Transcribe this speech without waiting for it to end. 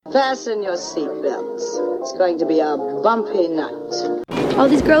Fasten your seatbelts. It's going to be a bumpy night. All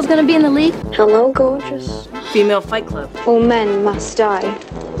these girls gonna be in the league? Hello, gorgeous. Female Fight Club. All men must die,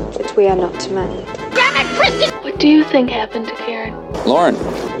 but we are not men. Damn it, Kristen! What do you think happened to Karen? Lauren.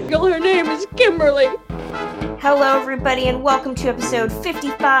 Girl, her name is Kimberly. Hello, everybody, and welcome to episode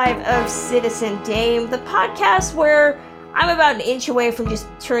 55 of Citizen Dame, the podcast where I'm about an inch away from just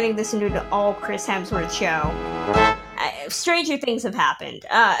turning this into an all Chris Hemsworth show. Stranger things have happened.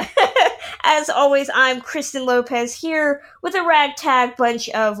 As always, I'm Kristen Lopez here with a ragtag bunch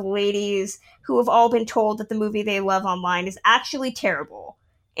of ladies who have all been told that the movie they love online is actually terrible,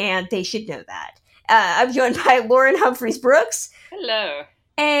 and they should know that. I'm joined by Lauren Humphries-Brooks. Hello.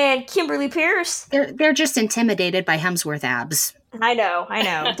 And Kimberly Pierce. They're just intimidated by Hemsworth abs. I know.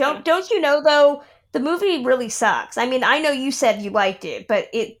 Don't you know, though, the movie really sucks. I mean, I know you said you liked it, but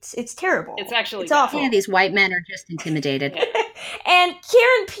it's terrible. It's awful. Yeah, these white men are just intimidated. And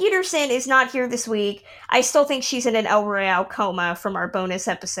Karen Peterson is not here this week. I still think she's in an El Royale coma from our bonus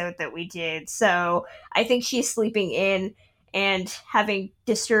episode that we did. So I think she's sleeping in and having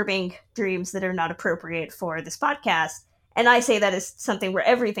disturbing dreams that are not appropriate for this podcast. And I say that as something where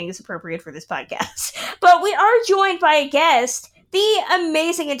everything is appropriate for this podcast. But we are joined by a guest, the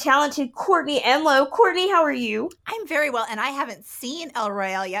amazing and talented Courtney Enlow. Courtney, how are you? I'm very well, and I haven't seen El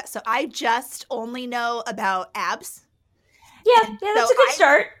Royale yet, so I just only know about abs. Yeah, that's a good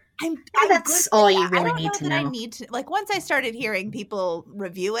start. That's all you really need to know. I need to, once I started hearing people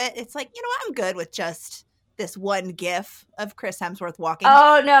review it, it's like, I'm good with just this one gif of Chris Hemsworth walking.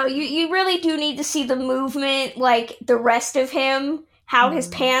 Oh, no, you really do need to see the movement, like the rest of him, how his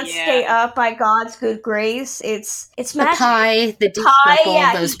pants stay up by God's good grace. It's magic. The pie, the deep buckle,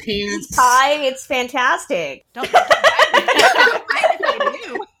 those pants. Pie, it's fantastic.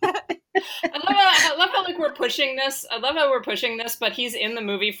 I love how we're pushing this. I love how we're pushing this, but he's in the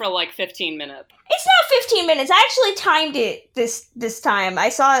movie for 15 minutes. It's not 15 minutes. I actually timed it this time. I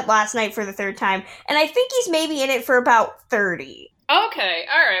saw it last night for the third time, and I think he's maybe in it for about 30. Okay,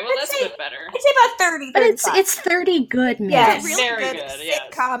 all right. Well, that's a bit better. I'd say about 30. But it's 30 good minutes. Yeah, it's a really good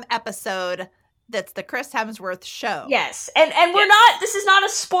sitcom episode that's the Chris Hemsworth show. Yes, and we're not. This is not a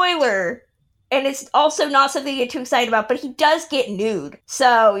spoiler. And it's also not something to get too excited about, but he does get nude.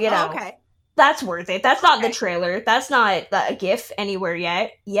 So, okay. That's worth it. That's not in the trailer. That's not a GIF anywhere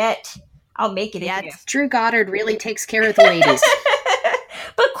yet. I'll make it a GIF. Drew Goddard really takes care of the ladies.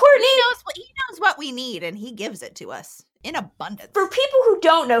 But Courtney knows what we need, and he gives it to us in abundance. For people who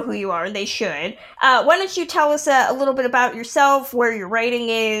don't know who you are, and they should, why don't you tell us a little bit about yourself, where your writing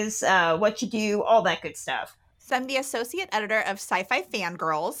is, what you do, all that good stuff. So I'm the associate editor of Sci-Fi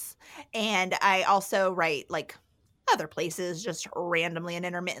Fangirls, and I also write other places just randomly and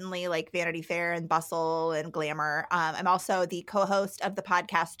intermittently, like Vanity Fair and Bustle and Glamour. I'm also the co-host of the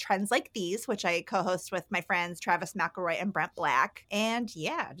podcast Trends Like These, which I co-host with my friends Travis McElroy and Brent Black. And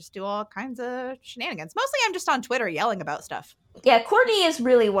just do all kinds of shenanigans. Mostly I'm just on Twitter yelling about stuff. Yeah, Courtney is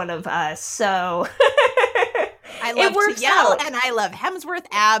really one of us, so I love to yell, and I love Hemsworth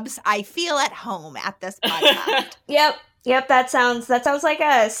abs. I feel at home at this podcast. Yep, that sounds like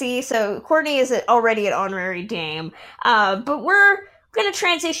us. See, so Courtney is already an honorary dame. But we're going to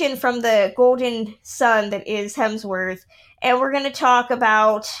transition from the golden sun that is Hemsworth, and we're going to talk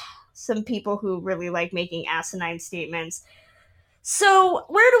about some people who really like making asinine statements. So,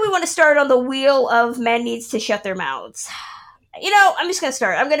 where do we want to start on the wheel of men needs to shut their mouths? I'm just going to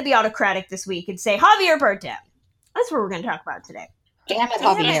start. I'm going to be autocratic this week and say Javier Bardem. That's what we're going to talk about today. Damn it,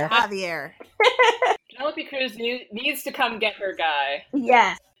 Javier. Penelope Cruz needs to come get her guy.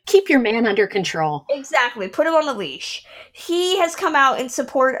 Yes. Keep your man under control. Exactly. Put him on a leash. He has come out in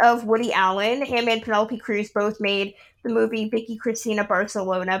support of Woody Allen. Him and Penelope Cruz both made the movie Vicky Cristina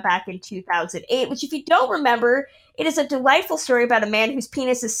Barcelona back in 2008, which, if you don't remember, it is a delightful story about a man whose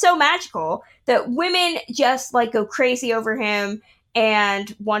penis is so magical that women just go crazy over him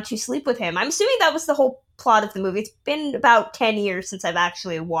and want to sleep with him. I'm assuming that was the whole plot of the movie. It's been about 10 years since I've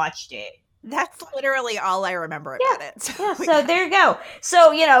actually watched it. That's literally all I remember about it. So there you go.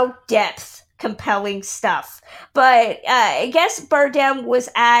 So, depth, compelling stuff. But I guess Bardem was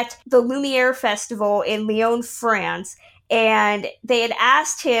at the Lumiere Festival in Lyon, France, and they had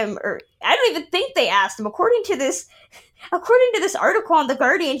asked him, or I don't even think they asked him, according to this article on The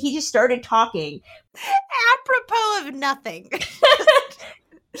Guardian, he just started talking. Apropos of nothing.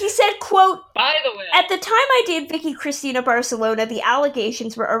 He said, quote, "By the way, at the time I did Vicky Cristina Barcelona, the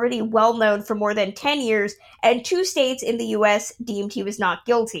allegations were already well known for more than 10 years, and 2 states in the U.S. deemed he was not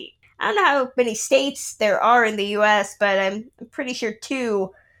guilty." I don't know how many states there are in the U.S., but I'm pretty sure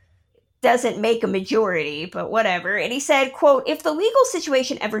 2 doesn't make a majority, but whatever. And he said, quote, "If the legal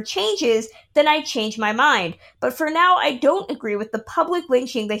situation ever changes, then I'd change my mind. But for now, I don't agree with the public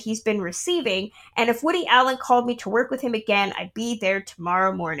lynching that he's been receiving. And if Woody Allen called me to work with him again, I'd be there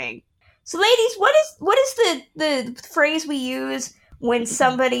tomorrow morning." So ladies, what is the phrase we use when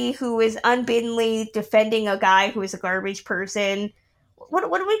somebody who is unbiddenly defending a guy who is a garbage person? What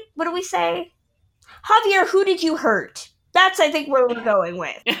do we say? Javier, who did you hurt? That's, I think, where we're going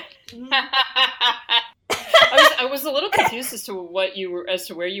with. I was a little confused as to where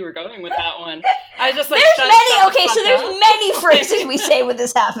you were going with that one. I just like there's many phrases we say when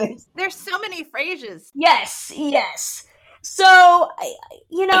this happens. There's so many phrases. Yes. So,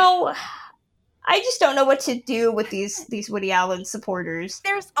 I just don't know what to do with these Woody Allen supporters.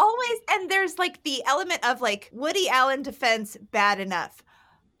 There's like the element of like Woody Allen defense bad enough.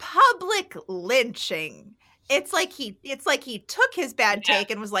 Public lynching. It's like he took his bad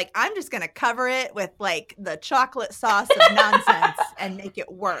take and was like, I'm just gonna cover it with like the chocolate sauce of nonsense and make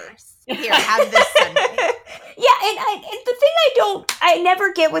it worse. Here, have this Sunday. Yeah, and the thing I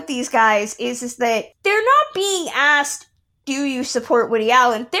never get with these guys is that they're not being asked, do you support Woody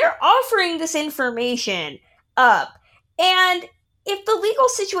Allen? They're offering this information up. And if the legal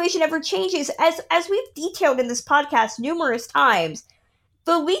situation ever changes, as we've detailed in this podcast numerous times,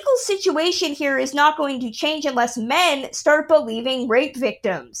 the legal situation here is not going to change unless men start believing rape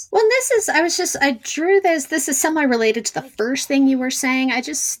victims. Well, I drew this is semi-related to the first thing you were saying. I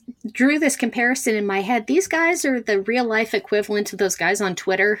just drew this comparison in my head. These guys are the real-life equivalent of those guys on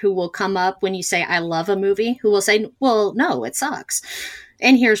Twitter who will come up when you say, I love a movie, who will say, well, no, it sucks.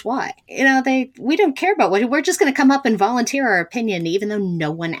 And here's why. We don't care about what, we're just going to come up and volunteer our opinion even though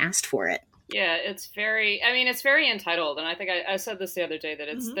no one asked for it. Yeah, it's very entitled. And I think I said this the other day that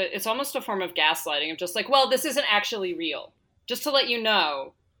it's almost a form of gaslighting of just like, well, this isn't actually real. Just to let you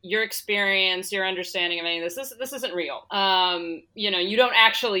know, your experience, your understanding of any of this isn't real. You don't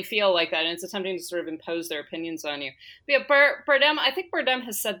actually feel like that. And it's attempting to sort of impose their opinions on you. But yeah, Bardem, I think Bardem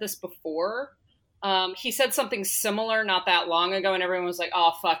has said this before. He said something similar not that long ago and everyone was like,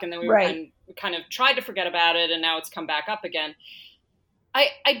 oh, fuck. And then we kind of tried to forget about it and now it's come back up again.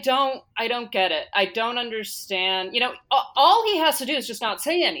 I don't get it. I don't understand. All he has to do is just not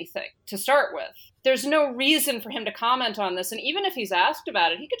say anything to start with. There's no reason for him to comment on this. And even if he's asked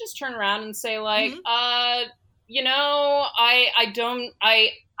about it, he could just turn around and say like, I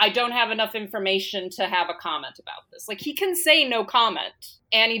don't have enough information to have a comment about this. Like he can say no comment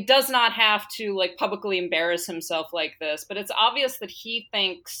and he does not have to like publicly embarrass himself like this. But it's obvious that he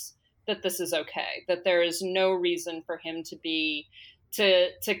thinks that this is okay, that there is no reason for him to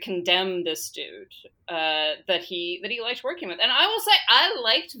condemn this dude that he liked working with. And I will say, I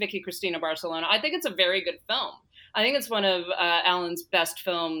liked Vicky Cristina Barcelona. I think it's a very good film. I think it's one of Allen's best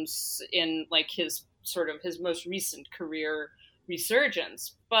films in like his most recent career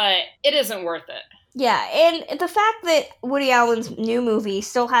resurgence, but it isn't worth it. Yeah, and the fact that Woody Allen's new movie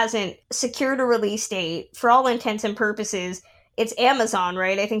still hasn't secured a release date, for all intents and purposes, it's Amazon,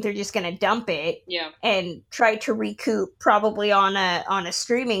 right? I think they're just going to dump it and try to recoup probably on a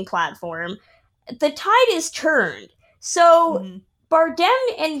streaming platform. The tide is turned. So Bardem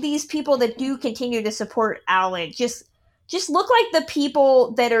and these people that do continue to support Allen just look like the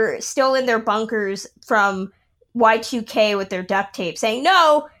people that are still in their bunkers from Y2K with their duct tape saying,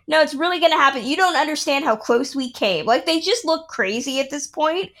 no, it's really going to happen. You don't understand how close we came. Like they just look crazy at this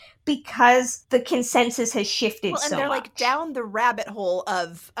point because the consensus has shifted so much. And they're like down the rabbit hole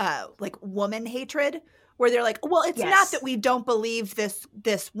of like woman hatred where they're like, well, it's not that we don't believe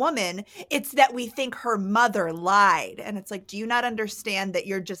this woman. It's that we think her mother lied. And it's like, do you not understand that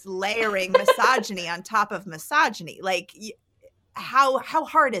you're just layering misogyny on top of misogyny? Like how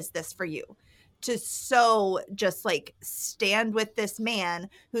hard is this for you? To so just like stand with this man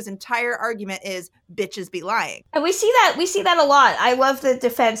whose entire argument is bitches be lying. And we see that a lot. I love the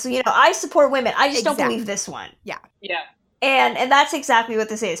defense. I support women. I just don't believe this one. Yeah. Yeah. And that's exactly what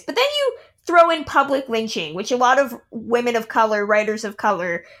this is. But then you throw in public lynching, which a lot of women of color, writers of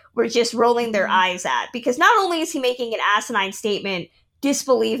color, were just rolling their eyes at. Because not only is he making an asinine statement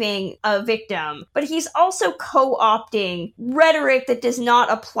disbelieving a victim, but he's also co-opting rhetoric that does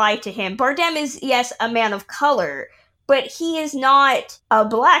not apply to him. Bardem is, yes, a man of color, but he is not a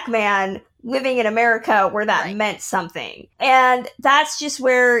black man living in America where that meant something. And that's just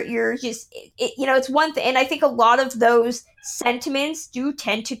where you're just, it's one thing. And I think a lot of those sentiments do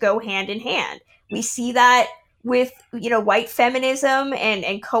tend to go hand in hand. We see that with, white feminism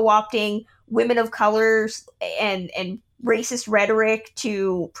and co-opting women of colors and racist rhetoric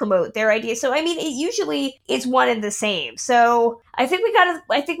to promote their ideas. So I mean, it usually is one and the same. So I think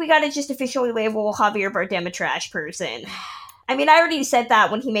we gotta just officially label Javier Bardem a trash person. I mean, I already said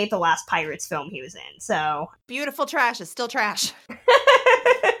that when he made the last Pirates film he was in. So beautiful trash is still trash.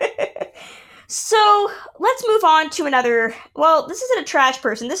 So let's move on to another. Well, this isn't a trash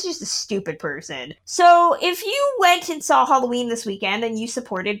person. This is just a stupid person. So if you went and saw Halloween this weekend and you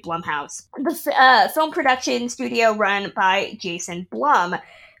supported Blumhouse, the film production studio run by Jason Blum,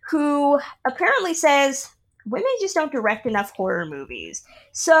 who apparently says women just don't direct enough horror movies.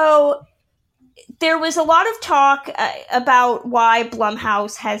 So there was a lot of talk about why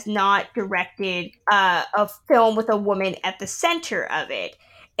Blumhouse has not directed a film with a woman at the center of it.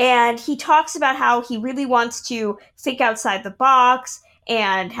 And he talks about how he really wants to think outside the box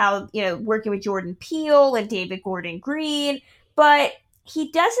and how, working with Jordan Peele and David Gordon Green, but he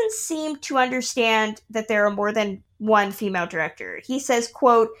doesn't seem to understand that there are more than one female director. He says,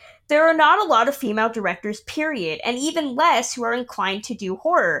 quote, "There are not a lot of female directors, period, and even less who are inclined to do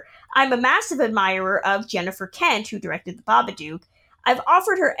horror. I'm a massive admirer of Jennifer Kent, who directed The Babadook. I've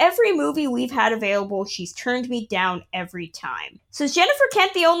offered her every movie we've had available. She's turned me down every time." So is Jennifer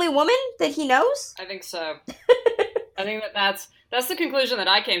Kent the only woman that he knows? I think so. I think that's the conclusion that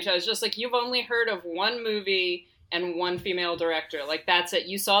I came to. I was just like, you've only heard of one movie and one female director. Like, that's it.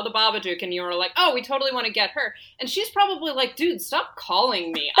 You saw The Babadook and you were like, oh, we totally want to get her. And she's probably like, dude, stop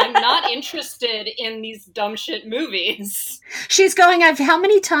calling me. I'm not interested in these dumb shit movies. She's going, how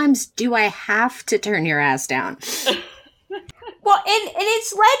many times do I have to turn your ass down? Well, and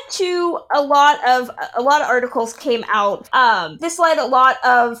it's led to a lot of articles came out. This led a lot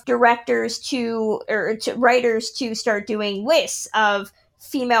of directors to writers to start doing lists of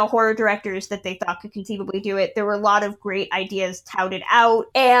female horror directors that they thought could conceivably do it. There were a lot of great ideas touted out,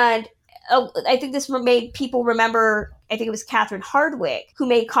 and I think this made people remember, I think it was Catherine Hardwicke, who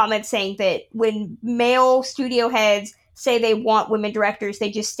made comments saying that when male studio heads say they want women directors,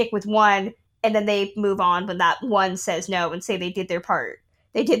 they just stick with one, and then they move on when that one says no and say they did their part.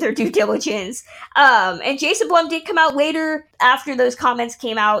 They did their due diligence. And Jason Blum did come out later after those comments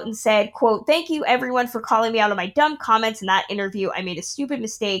came out and said, quote, "Thank you everyone for calling me out on my dumb comments in that interview. I made a stupid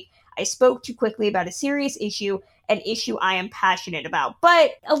mistake. I spoke too quickly about a serious issue, an issue I am passionate about."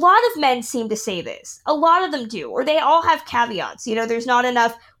 But a lot of men seem to say this. A lot of them do. Or they all have caveats. There's not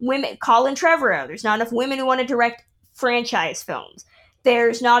enough women. Colin Trevorrow. There's not enough women who want to direct franchise films.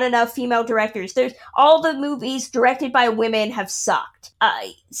 There's not enough female directors. There's all the movies directed by women have sucked.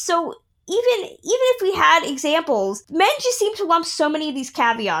 So even if we had examples, men just seem to lump so many of these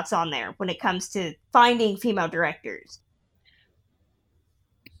caveats on there when it comes to finding female directors.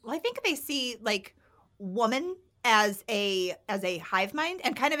 Well, I think they see like woman as a hive mind,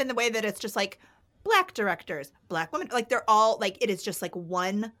 and kind of in the way that it's just like black directors, black women, like they're all like, it is just like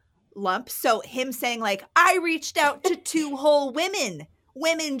one lump. So him saying like, I reached out to 2 whole women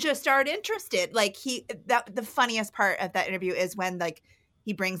just aren't interested. Like the funniest part of that interview is when like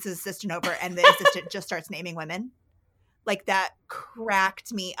he brings his assistant over and the assistant just starts naming women. Like that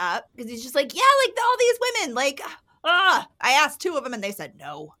cracked me up because he's just like, yeah, like all these women, like, I asked 2 of them and they said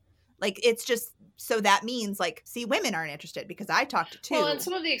no. Like, it's just, so that means like, see, women aren't interested because I talked to 2. Well, and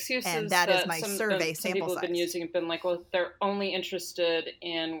some of the excuses and that is my some survey some sample people have been size. using have been like, well, they're only interested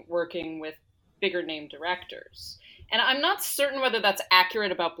in working with bigger name directors. And I'm not certain whether that's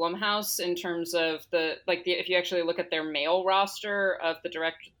accurate about Blumhouse in terms of if you actually look at their male roster of the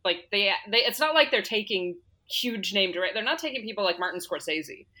director, like they it's not like they're taking huge name directors. They're not taking people like Martin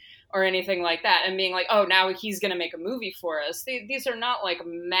Scorsese or anything like that and being like, oh, now he's going to make a movie for us. These are not like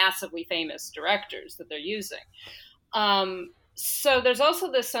massively famous directors that they're using. So there's also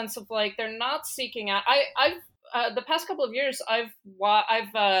this sense of like, they're not seeking out. I've the past couple of years, I've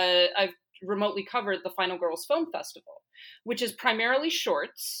remotely covered the Final Girls Film Festival, which is primarily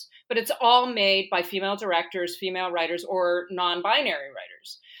shorts, but it's all made by female directors, female writers, or non-binary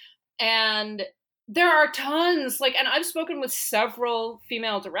writers. And there are tons, and I've spoken with several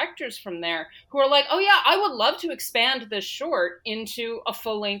female directors from there who are like, oh yeah, I would love to expand this short into a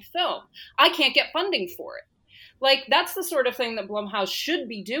full-length film. I can't get funding for it. Like, that's the sort of thing that Blumhouse should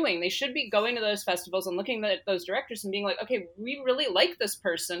be doing. They should be going to those festivals and looking at those directors and being like, okay, we really like this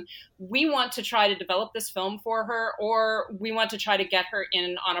person. We want to try to develop this film for her, or we want to try to get her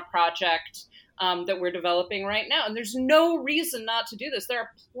in on a project that we're developing right now. And there's no reason not to do this. There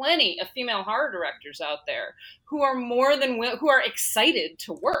are plenty of female horror directors out there who are who are excited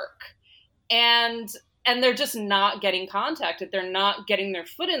to work. And they're just not getting contacted. They're not getting their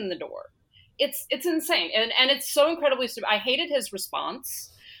foot in the door. It's insane. And it's so incredibly stupid. I hated his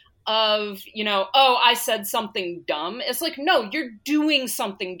response. of, oh, I said something dumb. It's like, no, you're doing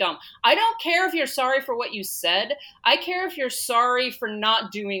something dumb. I don't care if you're sorry for what you said. I care if you're sorry for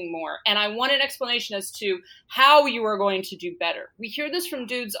not doing more. And I want an explanation as to how you are going to do better. We hear this from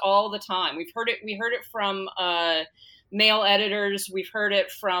dudes all the time. We heard it from male editors. We've heard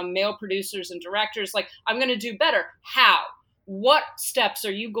it from male producers and directors. Like, I'm going to do better. How? What steps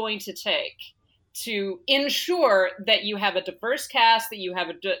are you going to take to ensure that you have a diverse cast, that you have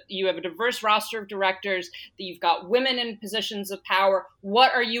a diverse roster of directors, that you've got women in positions of power?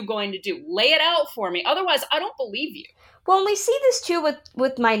 What are you going to do? Lay it out for me. Otherwise, I don't believe you. Well, and we see this too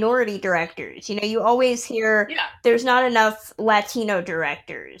with minority directors. You always hear there's not enough Latino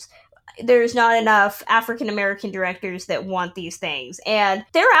directors. There's not enough African-American directors that want these things. And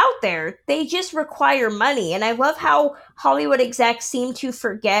they're out there. They just require money. And I love how Hollywood execs seem to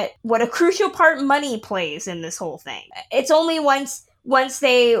forget what a crucial part money plays in this whole thing. It's only once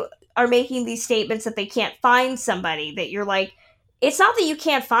they are making these statements that they can't find somebody that you're like, it's not that you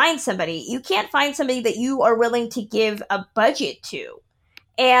can't find somebody. You can't find somebody that you are willing to give a budget to.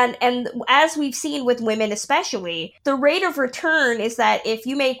 And as we've seen with women especially, the rate of return is that if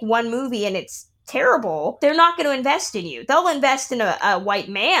you make one movie and it's terrible, they're not going to invest in you. They'll invest in a white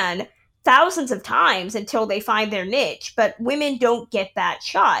man thousands of times until they find their niche, but women don't get that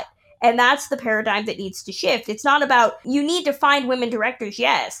shot. And that's the paradigm that needs to shift. It's not about, you need to find women directors,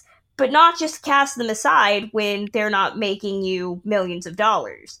 yes, but not just cast them aside when they're not making you millions of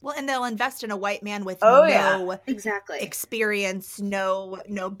dollars. Well, and they'll invest in a white man with exactly experience, no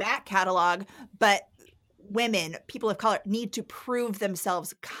back catalog, but women, people of color, need to prove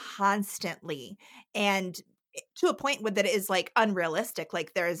themselves constantly, and to a point that it is like unrealistic.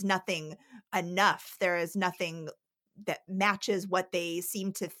 Like, there is nothing enough. There is nothing that matches what they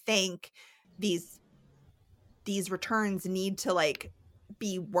seem to think these returns need to like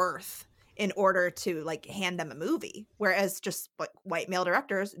be worth in order to like hand them a movie, whereas just like white male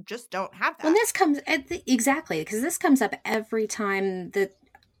directors just don't have that. Well, this comes exactly because this comes up every time that,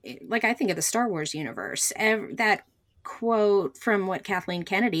 like, I think of the Star Wars universe, that quote from what Kathleen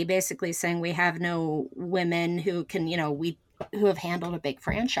Kennedy basically saying, we have no women who can, who have handled a big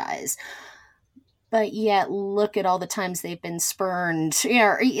franchise, but yet look at all the times they've been spurned,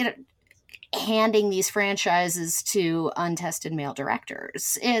 handing these franchises to untested male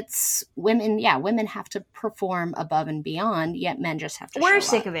directors. It's women. Yeah, women have to perform above and beyond, yet men just have to show up. We're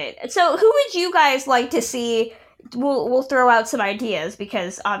sick of it. So who would you guys like to see? We'll throw out some ideas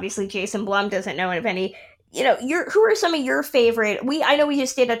because obviously Jason Blum doesn't know of any. Who are some of your favorite? I know we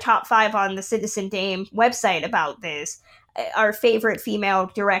just did a top 5 on the Citizen Dame website about this. Our favorite female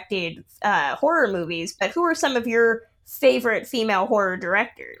directed horror movies, but who are some of your favorite female horror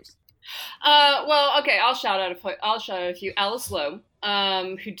directors? Well, okay, I'll shout out a few. Alice Lowe,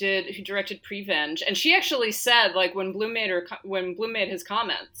 who directed Prevenge, and she actually said, like, when Bloom made his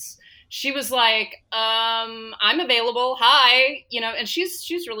comments, she was like, I'm available. Hi, and she's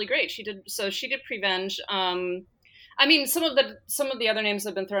really great. She did Prevenge. I mean, some of the other names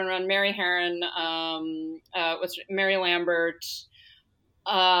have been thrown around. Mary Herron, Mary Lambert.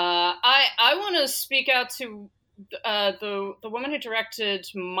 I want to speak out to the woman who directed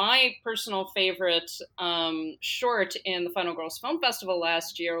my personal favorite short in the Final Girls Film Festival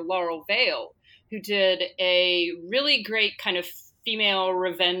last year, Laurel Vale, who did a really great kind of female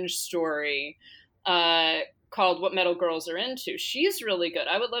revenge story called What Metal Girls Are Into. She's really good.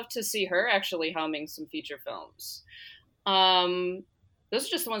 I would love to see her actually helming some feature films. Those are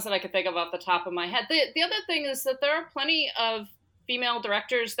just the ones that I could think of off the top of my head. The other thing is that there are plenty of female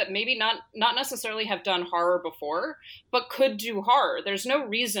directors that maybe not necessarily have done horror before, but could do horror. There's no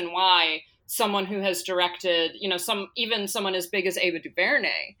reason why someone who has directed, even someone as big as Ava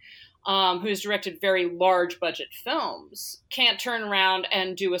DuVernay, who's directed very large budget films, can't turn around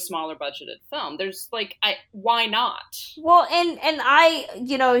and do a smaller budgeted film. There's why not? Well, and I,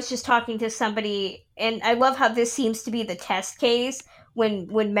 was just talking to somebody, and I love how this seems to be the test case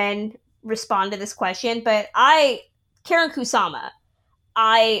when men respond to this question, but Karen Kusama,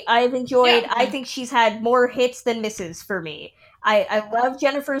 I've enjoyed. Yeah. I think she's had more hits than misses for me. I love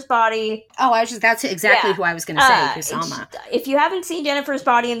Jennifer's Body. Oh, that's exactly who I was going to say, Kusama. If you haven't seen Jennifer's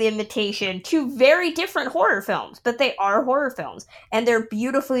Body and The Invitation, 2 very different horror films, but they are horror films, and they're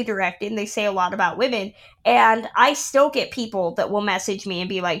beautifully directed, and they say a lot about women, and I still get people that will message me and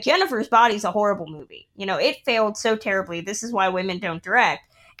be like, Jennifer's Body's a horrible movie. It failed so terribly. This is why women don't direct.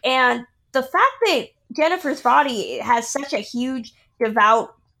 And the fact that Jennifer's Body has such a huge,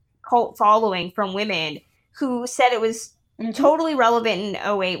 devout cult following from women who said it was totally relevant in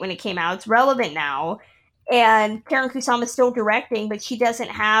 2008 when it came out. It's relevant now. And Karen Kusama is still directing, but she doesn't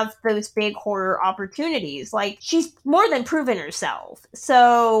have those big horror opportunities. Like, she's more than proven herself.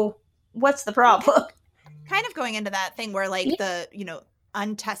 So, what's the problem? Kind of going into that thing where, like, the, you know,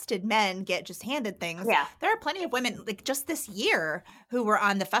 untested men get just handed things. Yeah. There are plenty of women, like, just this year who were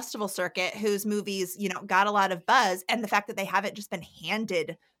on the festival circuit whose movies, you know, got a lot of buzz. And the fact that they haven't just been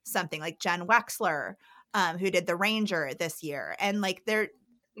handed something, like Jen Wexler, who did The Ranger this year. And, like, they're...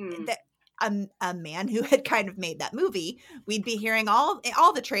 A man who had kind of made that movie, we'd be hearing all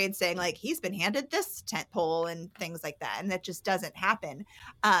the trades saying, like, he's been handed this tentpole and things like that, and that just doesn't happen.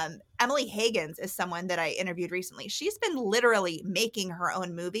 Emily Higgins is someone that I interviewed recently. She's been literally making her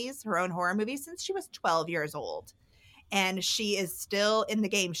own movies, her own horror movies, since she was 12 years old, and she is still in the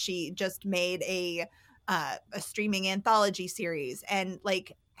game. She just made a streaming anthology series, and,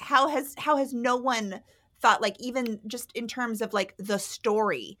 like, how has no one thought, like, even just in terms of, like, the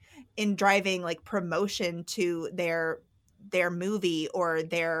story in driving, like, promotion to their movie or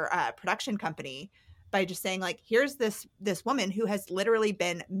their production company, by just saying, like, here's this woman who has literally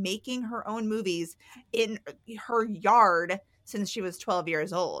been making her own movies in her yard since she was 12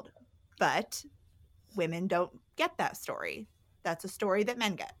 years old. But women don't get that story. That's a story that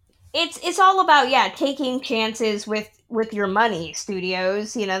men get. It's all about, taking chances with your money,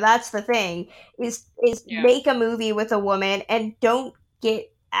 studios. You know, that's the thing, is make a movie with a woman and don't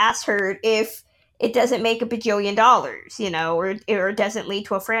get ass hurt if it doesn't make $1 bajillion, you know, or it doesn't lead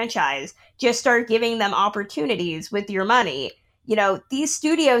to a franchise. Just start giving them opportunities with your money. You know, these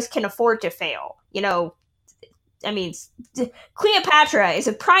studios can afford to fail. You know, I mean, Cleopatra is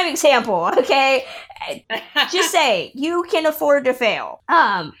a prime example, okay? Just say, you can afford to fail.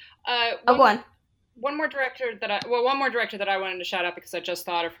 Go on. One more director that I wanted to shout out because I just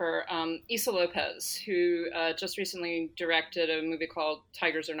thought of her, Issa Lopez, who just recently directed a movie called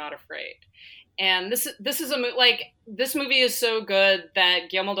Tigers Are Not Afraid. And this is this movie is so good that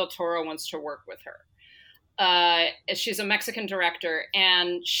Guillermo del Toro wants to work with her. She's a Mexican director,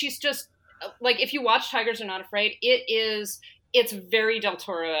 and she's just, like, if you watch Tigers Are Not Afraid, it's very del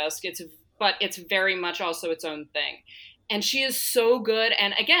Toro-esque, but it's very much also its own thing. And she is so good.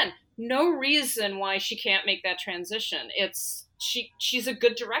 And again, no reason why she can't make that transition. She's a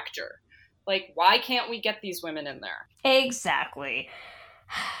good director. Like, why can't we get these women in there? Exactly.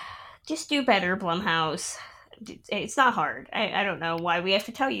 Just do better, Blumhouse. It's not hard. I don't know why we have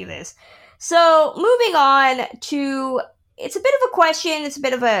to tell you this. So, moving on to, it's a bit of a question, it's a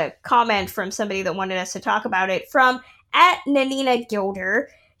bit of a comment from somebody that wanted us to talk about it, from @Nanina Gilder.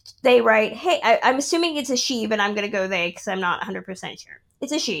 They write, hey, I'm assuming it's a she, but I'm going to go they because I'm not 100% sure.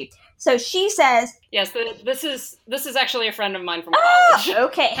 It's a she. So she says... Yes, this is actually a friend of mine from college.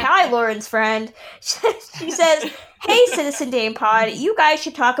 Okay. Hi, Lauren's friend. She says, hey, Citizen Dame Pod, you guys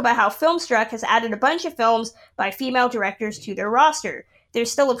should talk about how Filmstruck has added a bunch of films by female directors to their roster. There's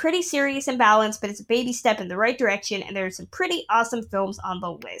still a pretty serious imbalance, but it's a baby step in the right direction, and there's some pretty awesome films on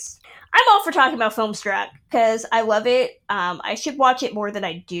the list. I'm all for talking about Filmstruck, because I love it. I should watch it more than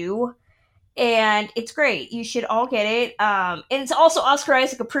I do, and it's great. You should all get it. And it's also Oscar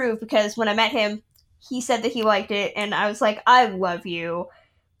Isaac approved, because when I met him, he said that he liked it, and I was like, I love you.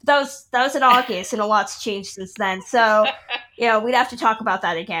 That was in August, and a lot's changed since then. So, you know, we'd have to talk about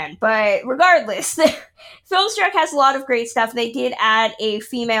that again. But regardless, Filmstruck has a lot of great stuff. They did add a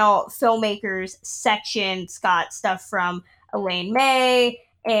female filmmakers section. It's got stuff from Elaine May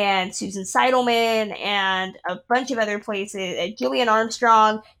and Susan Seidelman and a bunch of other places. Gillian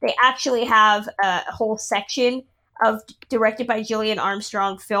Armstrong. They actually have a whole section of directed by Gillian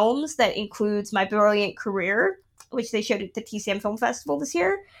Armstrong films that includes My Brilliant Career, which they showed at the TCM Film Festival this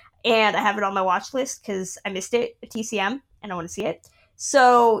year. And I have it on my watch list because I missed it at TCM and I want to see it.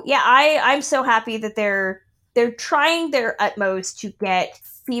 So yeah, I'm so happy that they're trying their utmost to get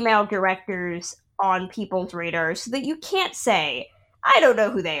female directors on people's radars so that you can't say, I don't know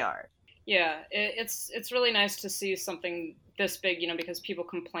who they are. Yeah, it's really nice to see something this big, you know, because people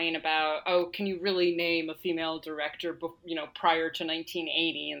complain about, oh, can you really name a female director, you know, prior to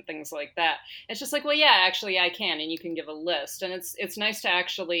 1980 and things like that. It's just like, well, yeah, actually I can, and you can give a list. And it's nice to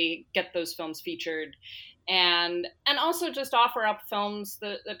actually get those films featured and also just offer up films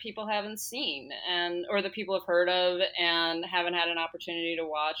that people haven't seen or that people have heard of and haven't had an opportunity to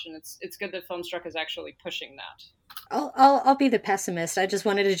watch. And it's good that Filmstruck is actually pushing that. I'll be the pessimist. I just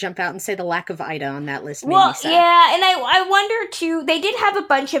wanted to jump out and say the lack of Ida on that list made me sad. Yeah, and I wonder too, they did have a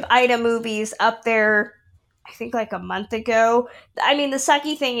bunch of Ida movies up there, I think like a month ago. I mean, the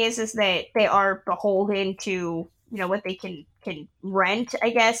sucky thing is that they are beholden to, you know, what they can rent, I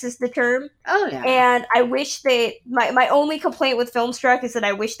guess is the term. Oh, yeah. And I wish my only complaint with Filmstruck is that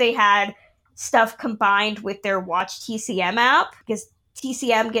I wish they had stuff combined with their Watch TCM app, because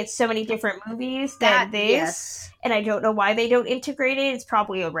TCM gets so many different movies than this. Yes. And I don't know why they don't integrate it. It's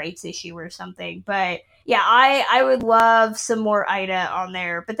probably a rights issue or something. But yeah, I would love some more Ida on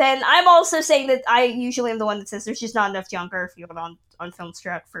there. But then I'm also saying that I usually am the one that says there's just not enough John Garfield on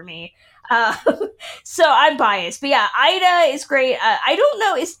Filmstruck for me. So I'm biased. But yeah, Ida is great. I don't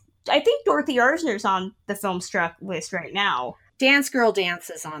know. I think Dorothy Arzner's on the Filmstruck list right now. Dance Girl Dance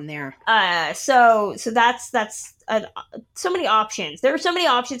is on there. So that's so many options. There are so many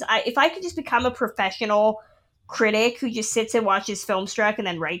options. If I could just become a professional critic who just sits and watches Filmstruck and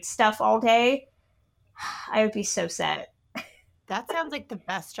then writes stuff all day, I would be so set. That sounds like the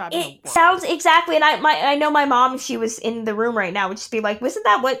best job in the world. It sounds exactly, and I know my mom, if she was in the room right now, would just be like, "Wasn't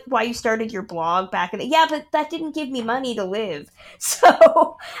that why you started your blog back in the?" Yeah, but that didn't give me money to live,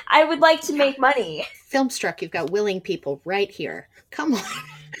 so I would like to make money. Filmstruck, you've got willing people right here. Come on.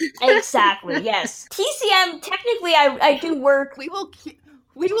 Exactly. Yes. TCM. Technically, I do work. We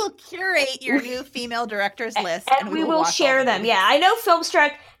will curate your new female directors list, and we will share them. Yeah, I know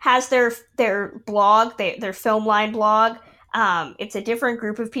Filmstruck has their blog, their Filmline blog. It's a different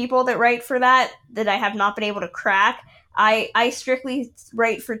group of people that write for that I have not been able to crack. I strictly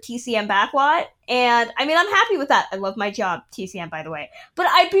write for TCM Backlot, and I mean, I'm happy with that. I love my job, TCM, by the way. But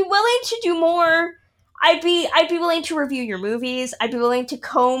I'd be willing to do more. I'd be willing to review your movies. I'd be willing to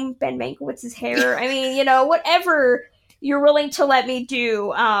comb Ben Mankiewicz's hair. I mean, whatever you're willing to let me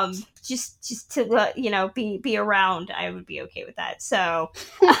do, just to be around, I would be okay with that. So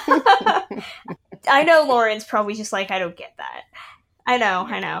I know Lauren's probably just like, I don't get that. I know.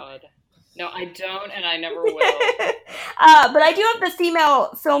 God. No, I don't, and I never will. But I do have the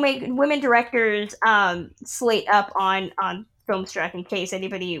female women directors slate up on Filmstruck in case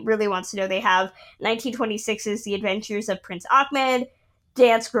anybody really wants to know. They have 1926's The Adventures of Prince Ahmed,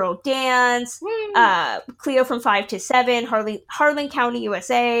 Dance Girl Dance, Cleo from 5 to 7, Harlan County,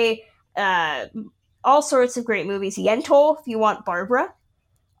 USA, all sorts of great movies. Yentl, if you want Barbara,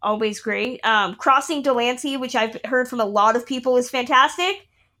 always great. Crossing Delancey, which I've heard from a lot of people is fantastic,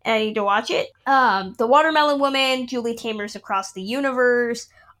 and I need to watch it. The Watermelon Woman, Julie Taymor's Across the Universe,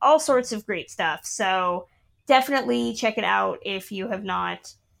 all sorts of great stuff. So definitely check it out if you have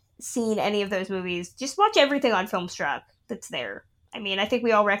not seen any of those movies. Just watch everything on Filmstruck that's there. I mean, I think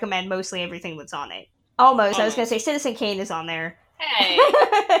we all recommend mostly everything that's on it. Almost. I was going to say Citizen Kane is on there. Hey.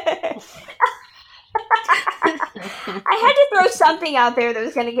 I had to throw something out there that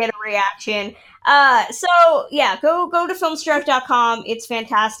was going to get a reaction. So, yeah, go to filmstruck.com. It's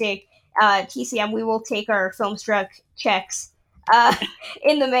fantastic. TCM, we will take our Filmstruck checks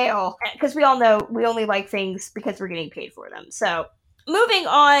in the mail, because we all know we only like things because we're getting paid for them. So, moving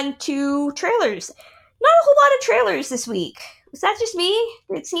on to trailers. Not a whole lot of trailers this week. Was that just me?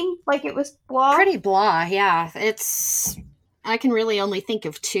 It seemed like it was blah. Pretty blah, yeah. I can really only think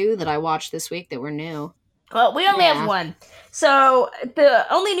of 2 that I watched this week that were new. Well, we only have 1. So, the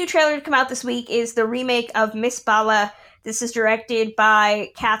only new trailer to come out this week is the remake of Miss Bala. This is directed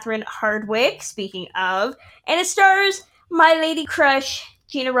by Catherine Hardwicke, speaking of, and it stars my lady crush,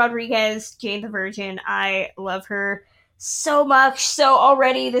 Gina Rodriguez, Jane the Virgin. I love her so much. So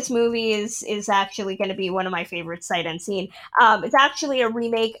already this movie is actually going to be one of my favorites sight unseen. It's actually a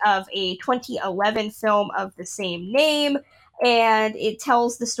remake of a 2011 film of the same name, and it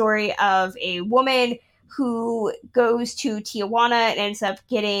tells the story of a woman who goes to Tijuana and ends up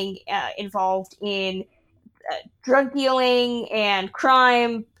getting involved in drug dealing and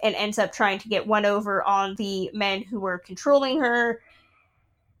crime, and ends up trying to get one over on the men who were controlling her.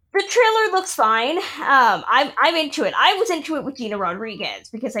 The trailer looks fine. I'm into it. I was into it with Gina Rodriguez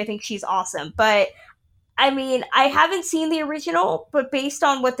because I think she's awesome. But, I mean, I haven't seen the original, but based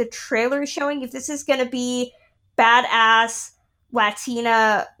on what the trailer is showing, if this is going to be badass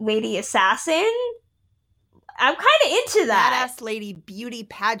Latina lady assassin, I'm kind of into that. Badass lady beauty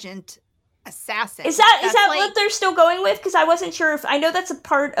pageant assassin. Is that like what they're still going with? Because I wasn't sure if... I know that's a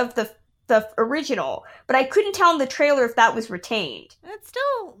part of the original, but I couldn't tell in the trailer if that was retained. It's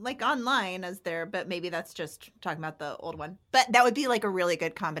still like online as there, but maybe that's just talking about the old one. But that would be like a really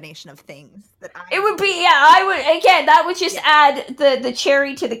good combination of things that it would be. Yeah, I would, again, that would just add the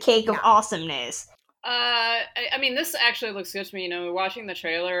cherry to the cake of awesomeness. I mean, this actually looks good to me. Watching the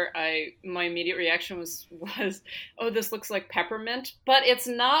trailer, my immediate reaction was, oh, this looks like peppermint, but it's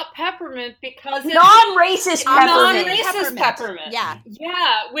not peppermint because it's non-racist peppermint. Non-racist peppermint.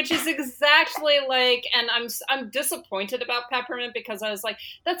 Yeah, which is exactly like, and I'm disappointed about peppermint because I was like,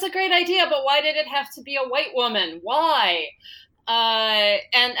 that's a great idea, but why did it have to be a white woman? Why?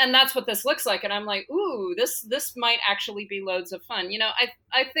 And that's what this looks like, and I'm like, ooh, this might actually be loads of fun.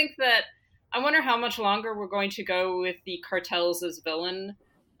 I think that I wonder how much longer we're going to go with the cartels as villain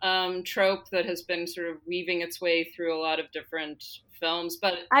trope that has been sort of weaving its way through a lot of different films.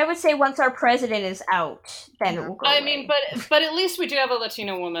 But I would say once our president is out, then it will go away. but at least we do have a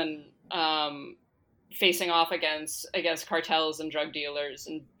Latino woman facing off against cartels and drug dealers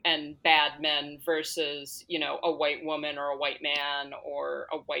and bad men versus, you know, a white woman or a white man or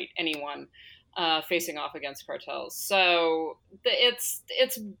a white anyone facing off against cartels. So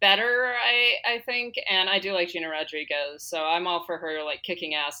it's better, I think, and I do like Gina Rodriguez, so I'm all for her, like,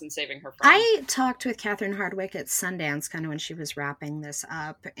 kicking ass and saving her friends. I talked with Catherine Hardwicke at Sundance kind of when she was wrapping this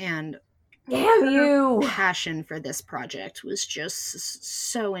up, and damn you! Her passion for this project was just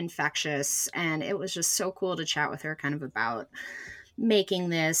so infectious, and it was just so cool to chat with her kind of about making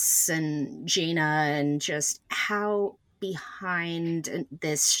this and Gina and just how behind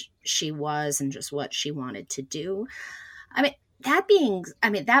this she was and just what she wanted to do. That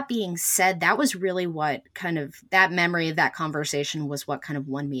being said, that was really what kind of, that memory of that conversation was what kind of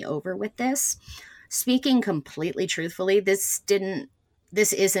won me over with this. Speaking completely truthfully, this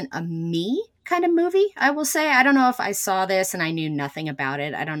isn't a me kind of movie, I will say. I don't know if I saw this and I knew nothing about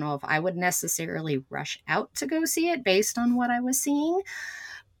it. I don't know if I would necessarily rush out to go see it based on what I was seeing.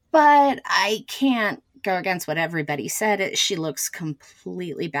 But I can't go against what everybody said. She looks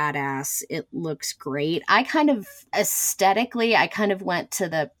completely badass. It looks great. I kind of went to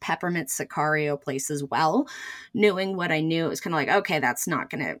the Peppermint Sicario place as well, knowing what I knew. It was kind of like, okay, that's not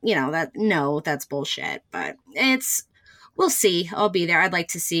gonna, that's bullshit. But we'll see. I'll be there. I'd like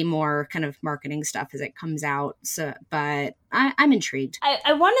to see more kind of marketing stuff as it comes out. So, but I'm intrigued.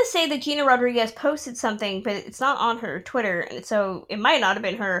 I want to say that Gina Rodriguez posted something, but it's not on her Twitter, so it might not have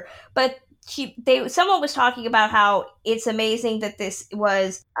been her. But someone was talking about how it's amazing that this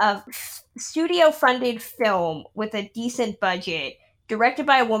was a studio-funded film with a decent budget, directed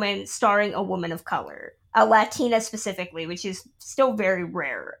by a woman, starring a woman of color, a Latina specifically, which is still very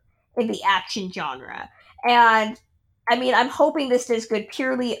rare in the action genre. And I mean, I'm hoping this does good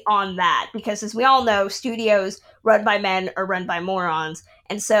purely on that, because as we all know, studios run by men are run by morons.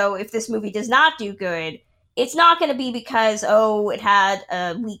 And so if this movie does not do good, it's not going to be because, it had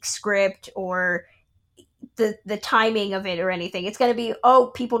a weak script or the timing of it or anything. It's going to be,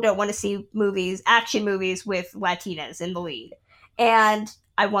 people don't want to see action movies with Latinas in the lead. And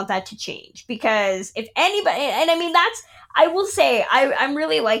I want that to change, because if anybody, and I mean, I will say, I'm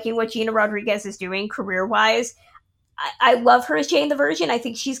really liking what Gina Rodriguez is doing career-wise. I love her as Jane the Virgin. I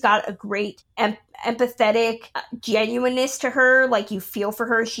think she's got a great empathetic genuineness to her. Like, you feel for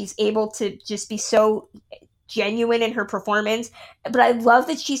her. She's able to just be so genuine in her performance. But I love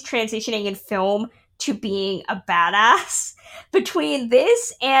that she's transitioning in film to being a badass. Between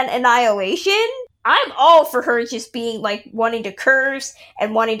this and Annihilation, I'm all for her just being, like, wanting to curse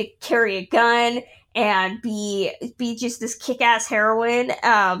and wanting to carry a gun and be just this kick-ass heroine.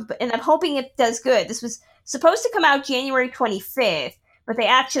 And I'm hoping it does good. This was supposed to come out January 25th, but they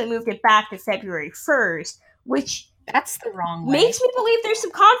actually moved it back to February 1st, which that's the wrong way. Makes me believe there's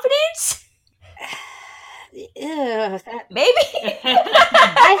some confidence. Maybe.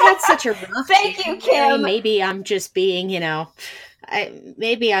 I had such a rough Thank you, Kim. Maybe I'm just being,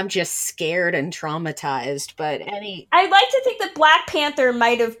 maybe I'm just scared and traumatized, but I'd like to think that Black Panther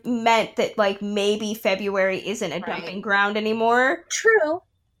might have meant that, like, maybe February isn't a dumping ground anymore. True.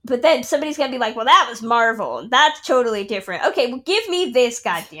 But then somebody's gonna be like, well, that was Marvel. That's totally different. Okay, well, give me this,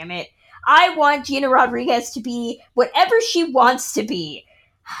 goddammit. I want Gina Rodriguez to be whatever she wants to be.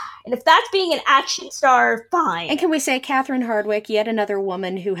 And if that's being an action star, fine. And can we say Catherine Hardwicke, yet another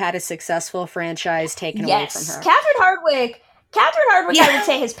woman who had a successful franchise taken away from her? Catherine Hardwicke, I would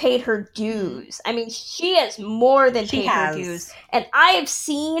say, has paid her dues. I mean, she has more than paid her dues. And I have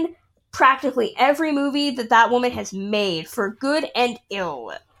seen practically every movie that woman has made, for good and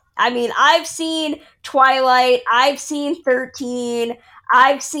ill. I mean, I've seen Twilight, I've seen 13,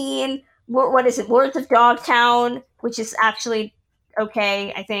 I've seen, what is it, Lords of Dogtown, which is actually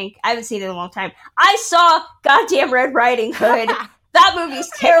okay, I think. I haven't seen it in a long time. I saw goddamn Red Riding Hood. That movie's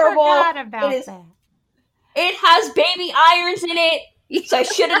terrible. I forgot about that. It has baby irons in it, so I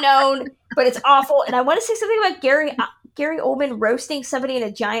should have known, but it's awful. And I want to say something about Gary Oldman roasting somebody in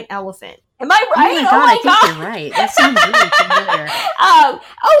a giant elephant. Am I right? Oh my God. I think you're right. That sounds really familiar.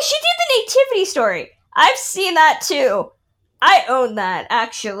 She did the Nativity Story. I've seen that too. I own that,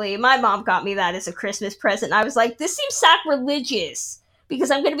 actually. My mom got me that as a Christmas present. I was like, this seems sacrilegious, because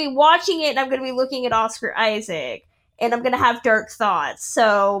I'm going to be watching it and I'm going to be looking at Oscar Isaac. and I'm gonna have dark thoughts.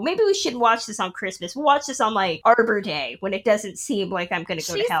 So maybe we should watch this on Christmas. We'll watch this on like Arbor Day when it doesn't seem like I'm gonna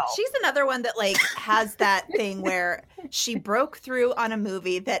go to hell. She's another one that like has that thing where she broke through on a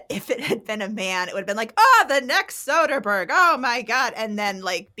movie that if it had been a man, it would have been like, oh, the next Soderbergh. Oh my God. And then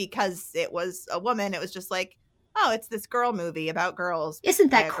like, because it was a woman, it was just like, oh, it's this girl movie about girls. Isn't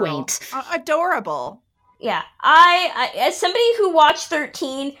that quaint? Adorable. Yeah. I, as somebody who watched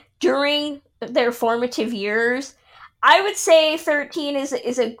 13 during their formative years, I would say 13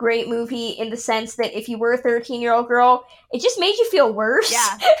 is a great movie in the sense that if you were a 13-year-old girl, it just made you feel worse.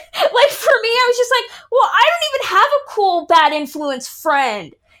 Yeah. Like, for me, I was just like, well, I don't even have a cool bad influence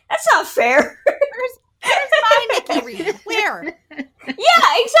friend. That's not fair. Where's my Nikki Reed? Where?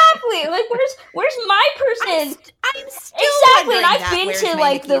 Yeah, exactly. Like, where's my person? I'm still exactly, and I've that. been Where's to my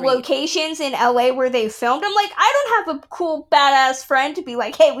like Nikki the Reed? locations in LA where they filmed. I'm like, I don't have a cool badass friend to be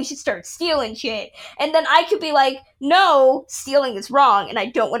like, hey, we should start stealing shit. And then I could be like, no, stealing is wrong, and I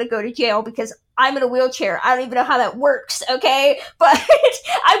don't want to go to jail because I'm in a wheelchair. I don't even know how that works, okay? But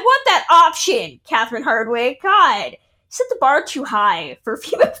I want that option, Catherine Hardwicke. God, you set the bar too high for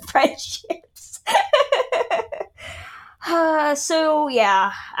female friendships. So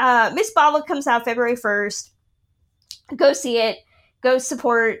yeah, Miss Bala comes out February 1st. Go see it. Go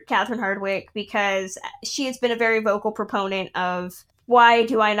support Catherine Hardwicke because she has been a very vocal proponent of why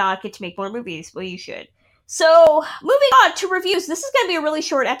do I not get to make more movies? Well, you should. So moving on to reviews. This is going to be a really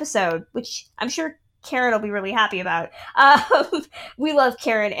short episode, which I'm sure Karen will be really happy about. We love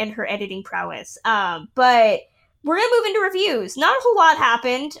Karen and her editing prowess. But we're going to move into reviews. Not a whole lot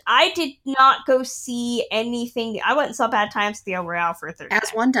happened. I did not go see anything. I went and saw Bad Times at the El Royale for a third time.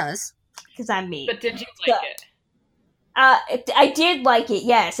 As one does. Because I'm me. But did you like it? I did like it,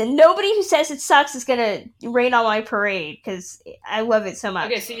 yes. And nobody who says it sucks is going to rain on my parade because I love it so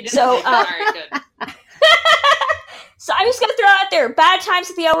much. Okay, so you didn't like it. All right, good. So I'm just going to throw out there, Bad Times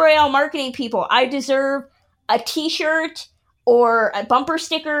at the El Royale marketing people. I deserve a t-shirt or a bumper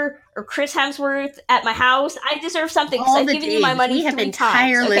sticker or Chris Hemsworth at my house. I deserve something because I've given you my money 3 times. We have been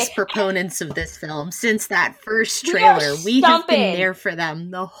tireless proponents of this film since that first trailer. We have been there for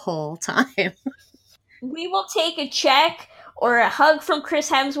them the whole time. We will take a check or a hug from Chris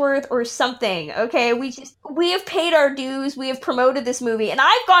Hemsworth or something, okay? We have paid our dues. We have promoted this movie. And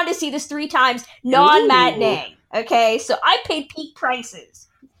I've gone to see this 3 times, non-matinee, okay? So I paid peak prices.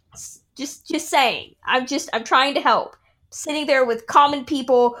 Just saying. I'm trying to help. Sitting there with common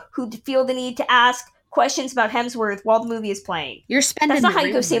people who feel the need to ask questions about Hemsworth while the movie is playing. You're spending That's not how you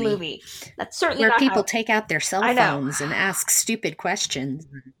real go see a money. movie. That's certainly where not people how... take out their cell phones and ask stupid questions.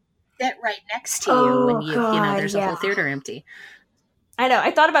 Sit right next to you when you know there's a whole theater empty. I know.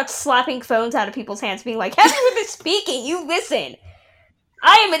 I thought about slapping phones out of people's hands, being like, Hemsworth is speaking, you listen.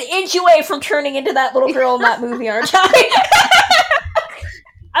 I am an inch away from turning into that little girl in that movie, aren't I?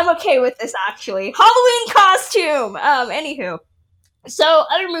 I'm okay with this, actually. Halloween costume! Anywho. So,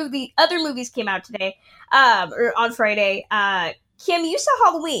 other movies came out today, or on Friday. Kim, you saw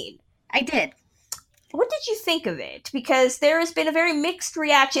Halloween. I did. What did you think of it? Because there has been a very mixed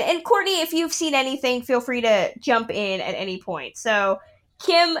reaction. And Courtney, if you've seen anything, feel free to jump in at any point. So,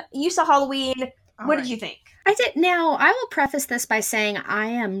 Kim, you saw Halloween. What did you think? I did. Now, I will preface this by saying I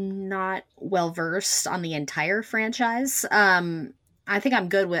am not well-versed on the entire franchise. I think I'm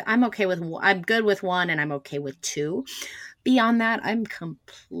good with 1 and I'm okay with 2. Beyond that, I'm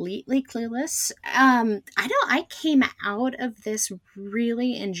completely clueless. I came out of this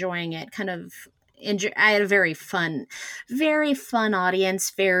really enjoying it, I had a very fun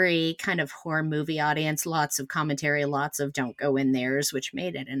audience, very kind of horror movie audience, lots of commentary, lots of don't go in theirs, which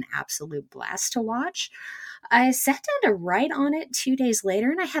made it an absolute blast to watch. I sat down to write on it 2 days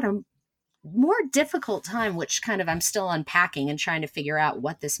later, and I had a more difficult time, which kind of I'm still unpacking and trying to figure out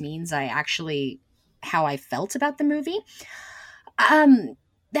what this means. How I felt about the movie.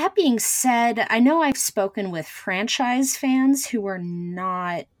 That being said, I know I've spoken with franchise fans who are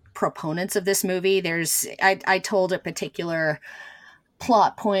not proponents of this movie. I told a particular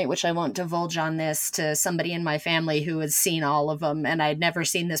plot point, which I won't divulge on this, to somebody in my family who has seen all of them, and I'd never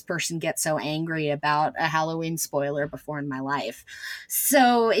seen this person get so angry about a Halloween spoiler before in my life.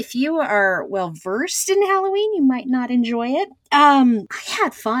 So if you are well versed in Halloween, you might not enjoy it. I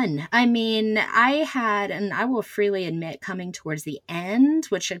had fun. I mean, and I will freely admit, coming towards the end,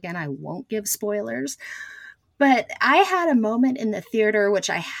 which again, I won't give spoilers, but I had a moment in the theater which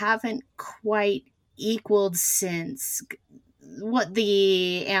I haven't quite equaled since what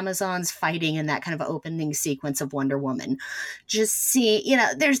the Amazons fighting in that kind of opening sequence of Wonder Woman. Just see,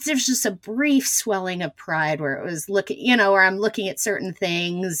 there's just a brief swelling of pride where it was where I'm looking at certain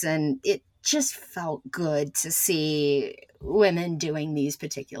things and just felt good to see women doing these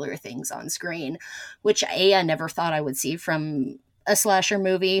particular things on screen, which I never thought I would see from a slasher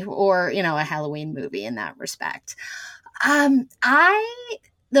movie or, a Halloween movie in that respect.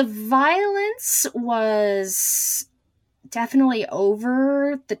 The violence was definitely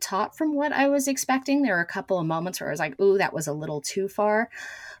over the top from what I was expecting. There were a couple of moments where I was like, ooh, that was a little too far.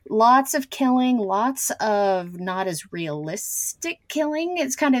 Lots of killing, lots of not as realistic killing.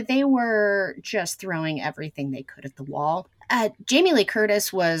 It's kind of, they were just throwing everything they could at the wall. Jamie Lee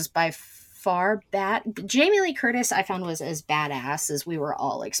Curtis was by far bad. Jamie Lee Curtis, I found, was as badass as we were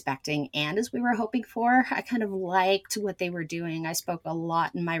all expecting and as we were hoping for. I kind of liked what they were doing. I spoke a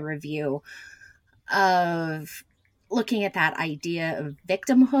lot in my review of looking at that idea of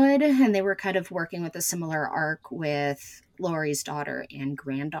victimhood, and they were kind of working with a similar arc with Laurie's daughter and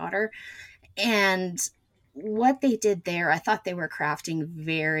granddaughter. And what they did there, I thought they were crafting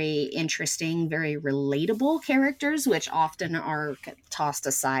very interesting, very relatable characters, which often are tossed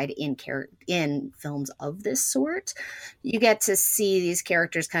aside in films of this sort. You get to see these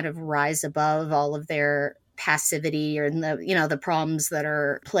characters kind of rise above all of their passivity or the problems that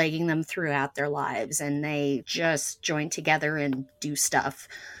are plaguing them throughout their lives, and they just join together and do stuff.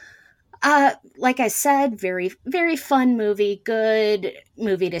 Like I said, very, very fun movie, good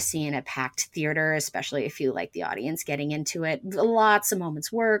movie to see in a packed theater, especially if you like the audience getting into it. Lots of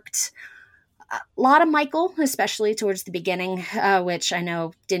moments worked. A lot of Michael, especially towards the beginning, which I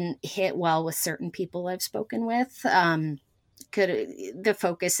know didn't hit well with certain people I've spoken with. The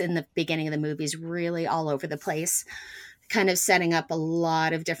focus in the beginning of the movie is really all over the place, kind of setting up a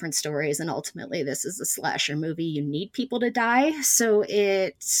lot of different stories. And ultimately, this is a slasher movie. You need people to die. So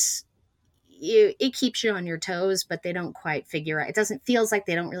it keeps you on your toes, but they don't quite figure out. Feels like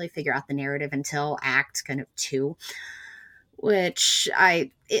they don't really figure out the narrative until act kind of 2, which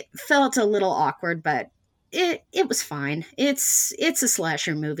it felt a little awkward, but it was fine. It's a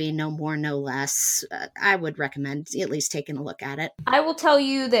slasher movie, no more, no less. I would recommend at least taking a look at it. I will tell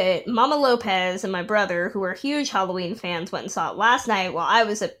you that Mama Lopez and my brother, who are huge Halloween fans, went and saw it last night while I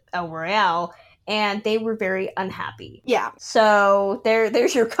was at El Royale, and they were very unhappy. Yeah. So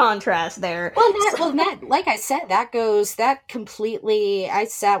there's your contrast there. Well, Matt, like I said, that completely. I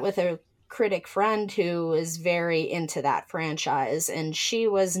sat with a critic friend who is very into that franchise, and she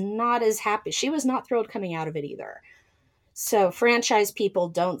was not as happy. She was not thrilled coming out of it either. So franchise people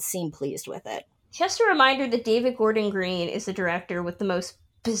don't seem pleased with it. Just a reminder that David Gordon Green is the director with the most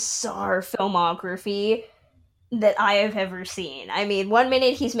bizarre filmography that I have ever seen. I mean, one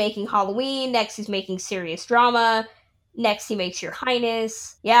minute he's making Halloween, next he's making serious drama, next he makes Your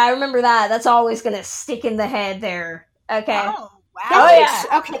Highness. Yeah, I remember that. That's always gonna stick in the head there. Okay. Oh. Wow.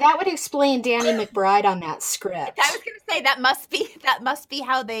 Okay, that would explain Danny McBride on that script. I was going to say that must be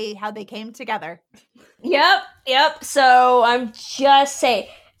how they came together. Yep. So I'm just saying,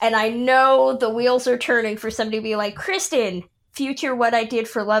 and I know the wheels are turning for somebody to be like, Kristen, future What I Did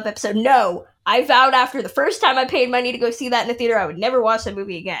for Love episode. No, I vowed after the first time I paid money to go see that in the theater, I would never watch that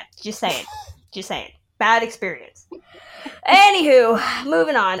movie again. Just saying. Bad experience. Anywho,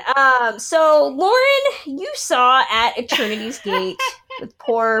 moving on. So Lauren, you saw At Eternity's Gate with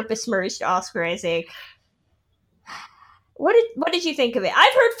poor besmirched Oscar Isaac. What did you think of it?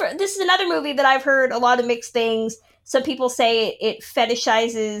 I've heard this is another movie that I've heard a lot of mixed things. Some people say it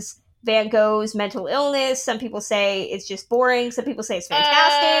fetishizes Van Gogh's mental illness. Some people say it's just boring. Some people say it's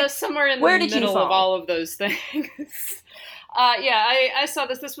fantastic. Somewhere in the middle of all of those things. I saw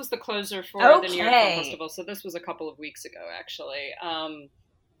this. This was the closer for the New York Film Festival, so this was a couple of weeks ago, actually.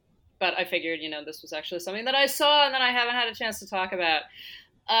 But I figured, this was actually something that I saw and that I haven't had a chance to talk about.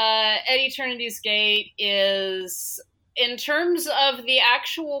 At Eternity's Gate is, in terms of the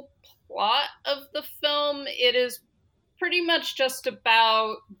actual plot of the film, it is pretty much just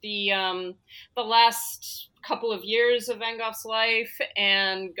about the last couple of years of Van Gogh's life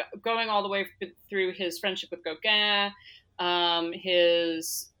and going all the way through his friendship with Gauguin,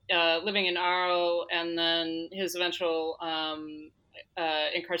 his living in Arles, and then his eventual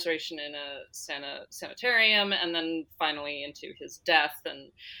incarceration in a sanitarium, and then finally into his death.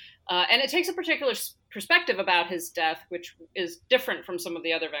 And it takes a particular perspective about his death, which is different from some of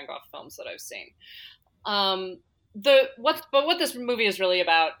the other Van Gogh films that I've seen. What this movie is really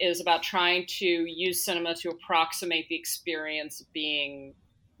about is about trying to use cinema to approximate the experience of being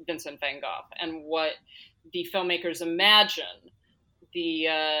Vincent van Gogh and what the filmmakers imagine the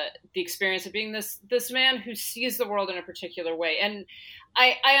experience of being this man who sees the world in a particular way. And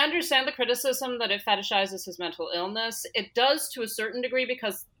I understand the criticism that it fetishizes his mental illness. It does to a certain degree,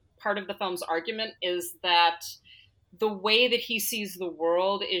 because part of the film's argument is that the way that he sees the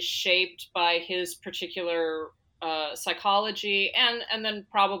world is shaped by his particular psychology, and then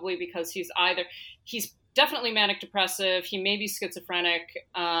probably because he's definitely manic depressive. He may be schizophrenic.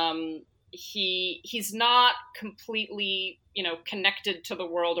 He's not completely, connected to the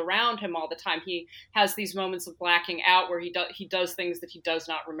world around him all the time. He has these moments of blacking out where he does things that he does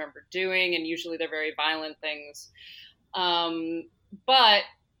not remember doing, and usually they're very violent things. But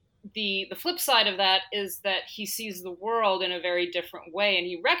the flip side of that is that he sees the world in a very different way, and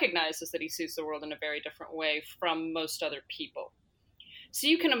he recognizes that he sees the world in a very different way from most other people. So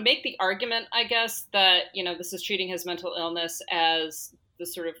you can make the argument, I guess, that, this is treating his mental illness as the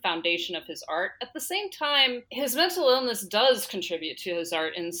sort of foundation of his art. At the same time, his mental illness does contribute to his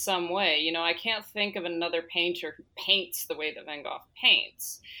art in some way. I can't think of another painter who paints the way that Van Gogh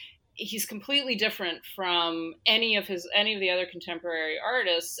paints. He's completely different from any of the other contemporary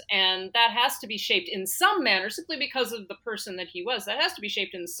artists, and that has to be shaped in some manner, simply because of the person that he was. That has to be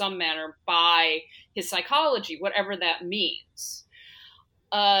shaped in some manner by his psychology, whatever that means.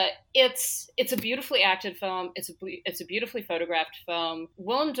 It's a beautifully acted film. It's a beautifully photographed film.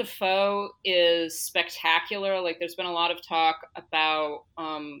 Willem Dafoe is spectacular. Like, there's been a lot of talk about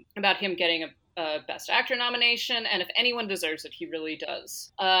him getting a Best Actor nomination, and if anyone deserves it, he really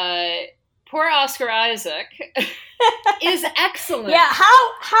does. Poor Oscar Isaac is excellent. Yeah,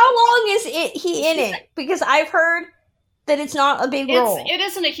 how long is he in it? Because I've heard that it's not a big role. It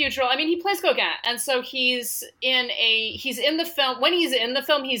isn't a huge role. I mean, he plays Gauguin, and so he's in the film. When he's in the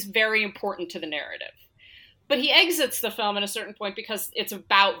film, he's very important to the narrative. But he exits the film at a certain point because it's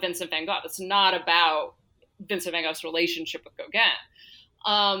about Vincent van Gogh. It's not about Vincent van Gogh's relationship with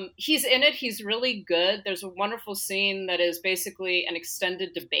Gauguin. He's in it. He's really good. There's a wonderful scene that is basically an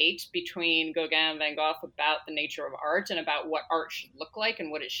extended debate between Gauguin and Van Gogh about the nature of art and about what art should look like and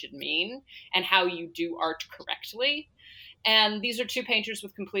what it should mean and how you do art correctly. And these are two painters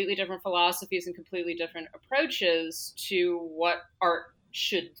with completely different philosophies and completely different approaches to what art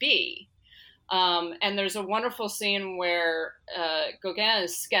should be. And there's a wonderful scene where Gauguin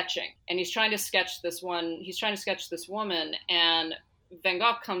is sketching, and he's trying to sketch this woman, and Van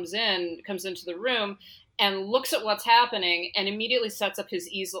Gogh comes into the room and looks at what's happening and immediately sets up his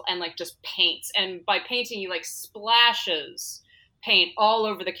easel and just paints. And by painting, he splashes paint all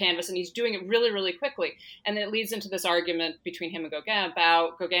over the canvas, and he's doing it really, really quickly. And then it leads into this argument between him and Gauguin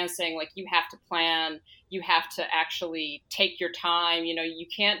about Gauguin saying, you have to plan, you have to actually take your time, you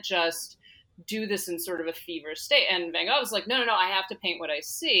can't just do this in sort of a feverish state. And Van Gogh was like, no, I have to paint what I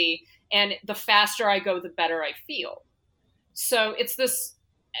see, and the faster I go, the better I feel. So it's this,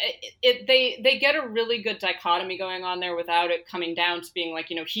 they get a really good dichotomy going on there without it coming down to being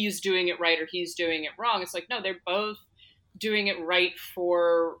he's doing it right or he's doing it wrong. It's no, they're both doing it right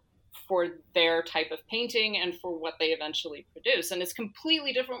for their type of painting and for what they eventually produce. And it's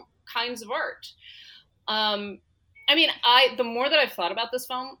completely different kinds of art. The more that I've thought about this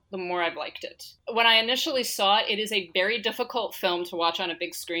film, the more I've liked it. When I initially saw it, it is a very difficult film to watch on a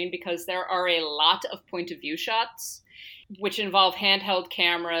big screen because there are a lot of point of view shots, which involve handheld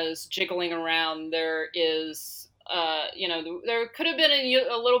cameras jiggling around. There is there could have been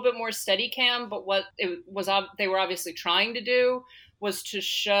a little bit more Steadicam, but what they were obviously trying to do was to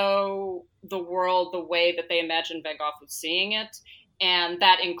show the world the way that they imagined Van Gogh was seeing it. And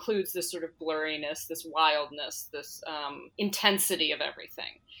that includes this sort of blurriness, this wildness, this intensity of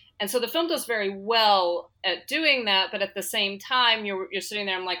everything. And so the film does very well at doing that, but at the same time, you're sitting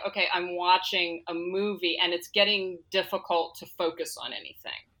there, I'm like, okay, I'm watching a movie, and it's getting difficult to focus on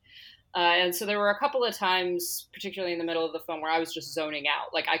anything. And so there were a couple of times, particularly in the middle of the film, where I was just zoning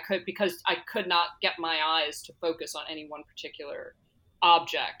out. Because I could not get my eyes to focus on any one particular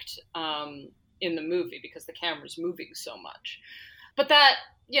object in the movie because the camera's moving so much. But that,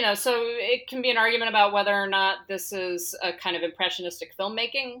 so it can be an argument about whether or not this is a kind of impressionistic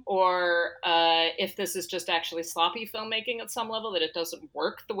filmmaking or if this is just actually sloppy filmmaking at some level, that it doesn't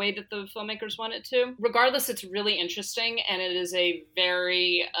work the way that the filmmakers want it to. Regardless, it's really interesting, and it is a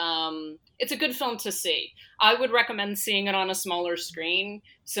very, it's a good film to see. I would recommend seeing it on a smaller screen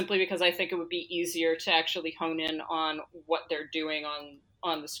simply because I think it would be easier to actually hone in on what they're doing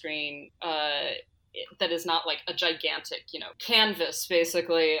on the screen. That is not a gigantic, canvas,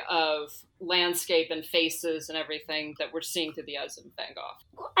 basically, of landscape and faces and everything that we're seeing through the eyes of Van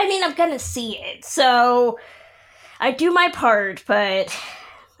Gogh. I'm gonna see it, so I do my part, but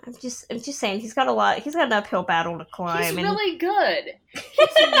I'm just saying he's got an uphill battle to climb. He's really good.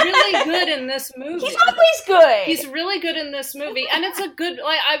 He's really good in this movie. He's always good. He's really good in this movie, and it's a good.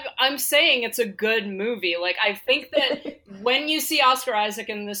 I'm saying it's a good movie. I think that when you see Oscar Isaac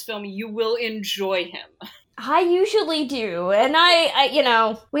in this film, you will enjoy him. I usually do, and I you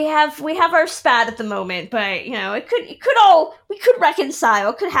know, we have our spat at the moment, but you know, we could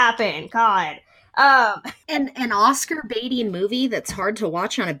reconcile. It could happen. God. And an Oscar baiting movie that's hard to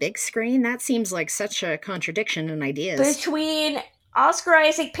watch on a big screen, that seems like such a contradiction in ideas. Between Oscar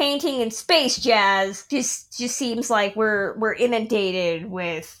Isaac painting and space jazz, just seems like we're inundated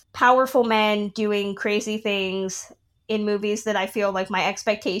with powerful men doing crazy things in movies that I feel like my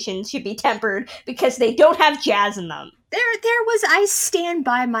expectations should be tempered because they don't have jazz in them. I stand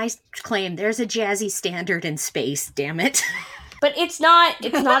by my claim. There's a jazzy standard in space, damn it. But it's not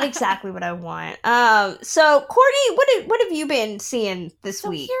exactly what I want. So Courtney, what have you been seeing this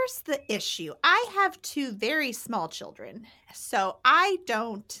week? Here's the issue. I have 2 very small children, so I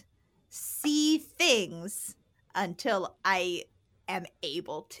don't see things until I am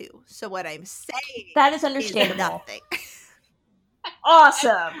able to. So what I'm saying that is understandable. Is nothing.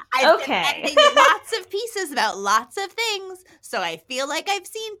 Awesome. I've okay. been editing lots of pieces about lots of things, so I feel like I've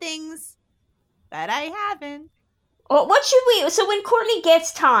seen things that I haven't. Well, so when Courtney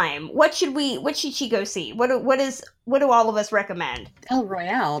gets time, what should she go see? What do all of us recommend? El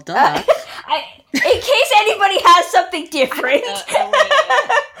Royale, duh. In case anybody has something different.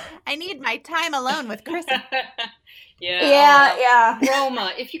 I need my time alone with Chris. Yeah.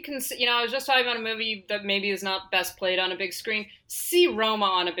 Roma, if you can, I was just talking about a movie that maybe is not best played on a big screen. See Roma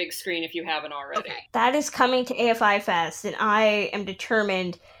on a big screen if you haven't already. Okay. That is coming to AFI Fest, and I am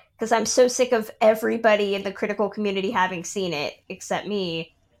determined, because I'm so sick of everybody in the critical community having seen it, except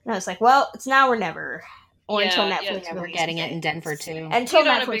me. And I was like, well, it's now or never. Or until Netflix we're getting it in Denver, too. Until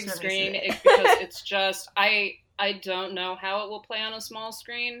Netflix on a big screen, because it's just, I don't know how it will play on a small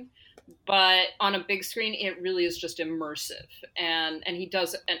screen, but on a big screen, it really is just immersive. And he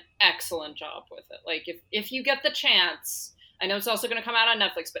does an excellent job with it. Like, if you get the chance, I know it's also going to come out on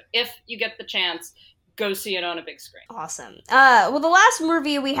Netflix, but if you get the chance, go see it on a big screen. Awesome. Well, the last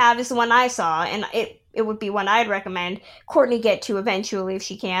review we have is the one I saw, and it would be one I'd recommend Courtney get to eventually if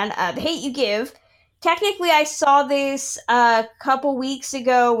she can. The Hate You Give. Technically, I saw this a couple weeks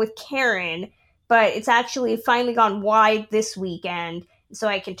ago with Karen, but it's actually finally gone wide this weekend, so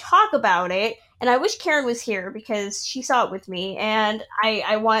I can talk about it. And I wish Karen was here because she saw it with me, and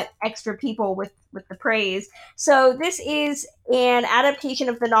I want extra people with the praise. So this is an adaptation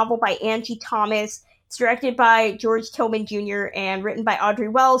of the novel by Angie Thomas. It's directed by George Tillman Jr. and written by Audrey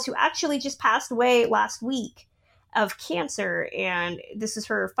Wells, who actually just passed away last week of cancer. And this is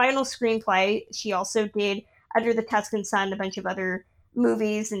her final screenplay. She also did Under the Tuscan Sun, a bunch of other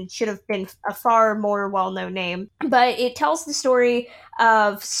movies, and should have been a far more well-known name. But it tells the story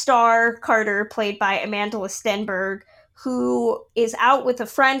of Star Carter, played by Amanda Stenberg, who is out with a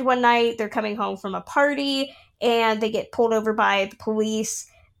friend one night. They're coming home from a party, and they get pulled over by the police.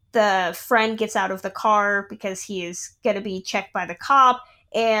 The friend gets out of the car because he is going to be checked by the cop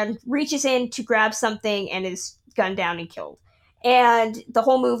and reaches in to grab something and is gunned down and killed. And the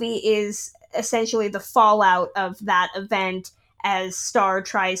whole movie is essentially the fallout of that event as Star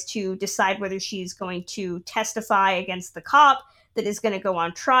tries to decide whether she's going to testify against the cop that is going to go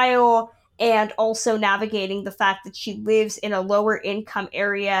on trial, and also navigating the fact that she lives in a lower income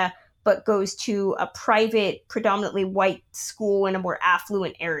area but goes to a private, predominantly white school in a more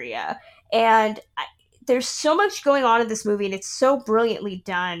affluent area. And there's so much going on in this movie, and it's so brilliantly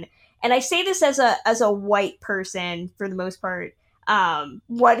done. And I say this as a white person, for the most part,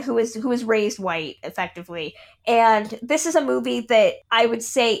 who is raised white, effectively. And this is a movie that I would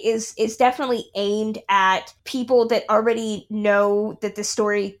say is definitely aimed at people that already know that the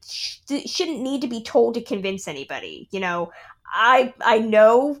story shouldn't need to be told to convince anybody. I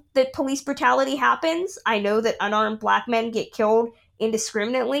know that police brutality happens. I know that unarmed black men get killed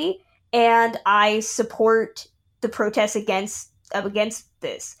indiscriminately, and I support the protests against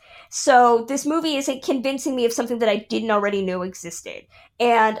this. So this movie isn't convincing me of something that I didn't already know existed.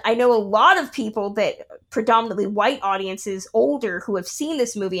 And I know a lot of people, that predominantly white audiences, older, who have seen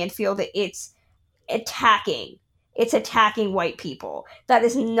this movie and feel that it's attacking white people. That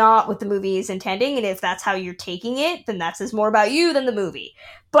is not what the movie is intending, and if that's how you're taking it, then that says more about you than the movie.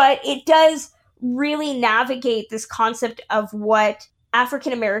 But it does really navigate this concept of what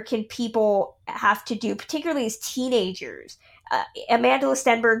African American people have to do, particularly as teenagers. Amanda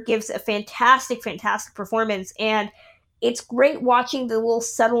Stenberg gives a fantastic, fantastic performance, and it's great watching the little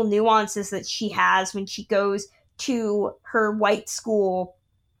subtle nuances that she has when she goes to her white school.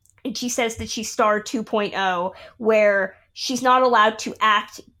 And she says that she's Star 2.0, where she's not allowed to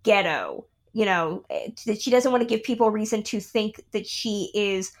act ghetto, that she doesn't want to give people a reason to think that she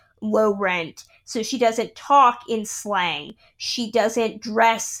is low rent. So she doesn't talk in slang. She doesn't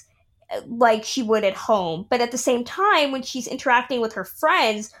dress like she would at home. But at the same time, when she's interacting with her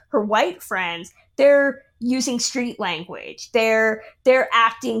friends, her white friends, they're using street language. They're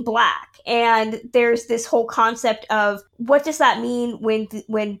acting black. And there's this whole concept of what does that mean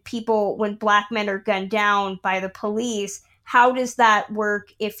when black men are gunned down by the police? How does that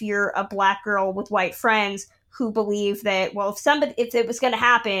work if you're a black girl with white friends who believe that, well, if it was going to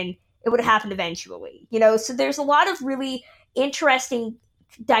happen, it would have happened eventually, you know? So there's a lot of really interesting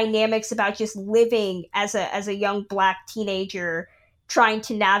dynamics about just living as a young black teenager trying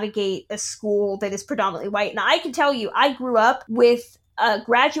to navigate a school that is predominantly white. And I can tell you, I grew up with a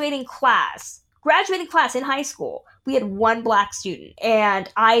graduating class in high school. We had one black student, and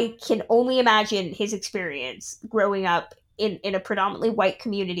I can only imagine his experience growing up in a predominantly white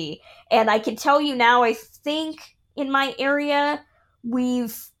community. And I can tell you now, I think in my area,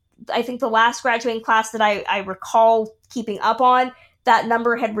 I think the last graduating class that I recall keeping up on, that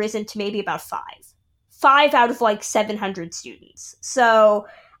number had risen to maybe about 5 out of like 700 students. So,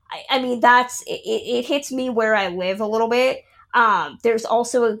 I mean, it hits me where I live a little bit. There's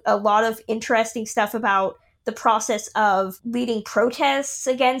also a lot of interesting stuff about the process of leading protests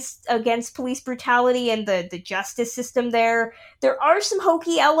against police brutality and the justice system there. There are some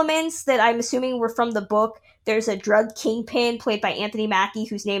hokey elements that I'm assuming were from the book. There's a drug kingpin played by Anthony Mackie,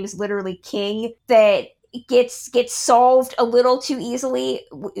 whose name is literally King, that gets solved a little too easily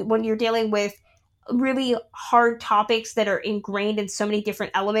when you're dealing with really hard topics that are ingrained in so many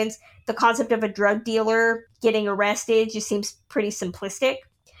different elements. The concept of a drug dealer getting arrested just seems pretty simplistic.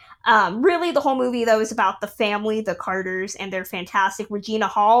 Really, the whole movie, though, is about the family, the Carters, and they're fantastic. Regina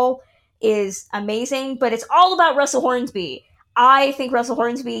Hall is amazing, but it's all about Russell Hornsby. I think Russell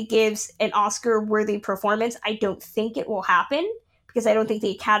Hornsby gives an Oscar-worthy performance. I don't think it will happen, because I don't think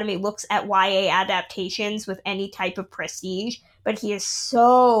the Academy looks at YA adaptations with any type of prestige, but he is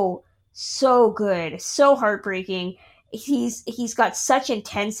so good, so heartbreaking. He's got such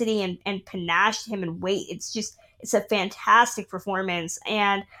intensity and panache to him and weight. It's a fantastic performance,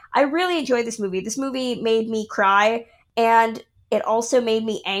 and I really enjoyed this movie. This movie made me cry, and it also made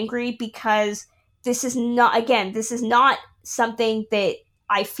me angry, because this is not something that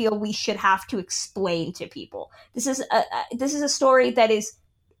I feel we should have to explain to people. This is a story that is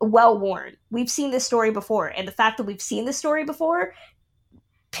well worn. We've seen this story before, and the fact that we've seen this story before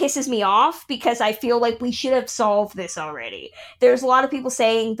pisses me off, because I feel like we should have solved this already. There's a lot of people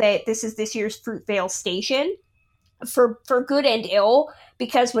saying that this is this year's Fruitvale Station, for good and ill,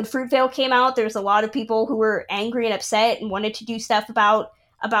 because when Fruitvale came out, there's a lot of people who were angry and upset and wanted to do stuff about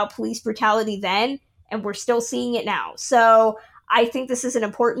police brutality then, and we're still seeing it now. So I think this is an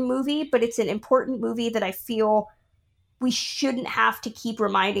important movie, but it's an important movie that I feel we shouldn't have to keep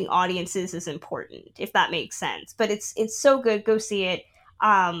reminding audiences is important, if that makes sense. But it's so good. Go see it.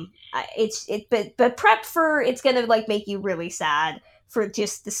 But prep for it's gonna like make you really sad for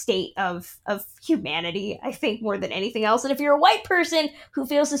just the state of humanity, I think, more than anything else. And if you're a white person who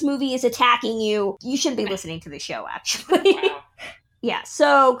feels this movie is attacking you, you shouldn't be listening to the show, actually. Wow. Yeah,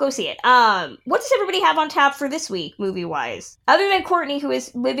 so go see it. What does everybody have on tap for this week, movie-wise? Other than Courtney, who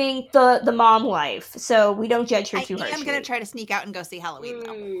is living the mom life, so we don't judge her too harshly. I'm going to try to sneak out and go see Halloween,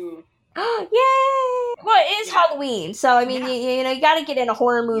 though. Yay! Well, it is Halloween, so I mean, you got to get in a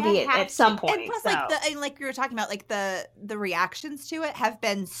horror movie at some point. And plus, so. like we were talking about, like the reactions to it have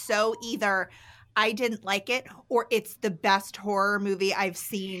been so either I didn't like it or it's the best horror movie I've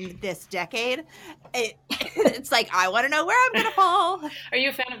seen this decade. It's like I want to know where I'm gonna fall. Are you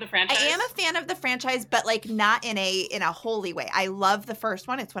a fan of the franchise? I am a fan of the franchise, but like not in a holy way. I love the first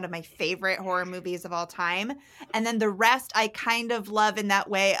one. It's one of my favorite horror movies of all time. And then the rest I kind of love in that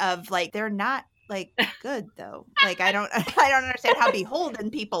way of like they're not like good though. Like I don't understand how beholden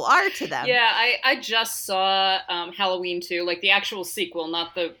people are to them. Yeah, I just saw Halloween 2, like the actual sequel,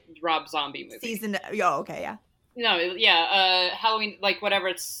 not the Rob Zombie movie. Okay, yeah. No, yeah, Halloween, like whatever,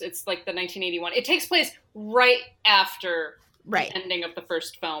 it's like the 1981. It takes place right after the ending of the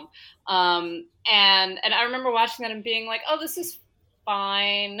first film. And I remember watching that and being like, oh, this is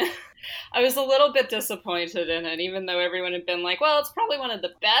fine. I was a little bit disappointed in it, even though everyone had been like, well, it's probably one of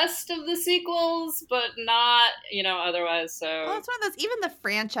the best of the sequels, but not, otherwise, so. Well, it's one of those, even the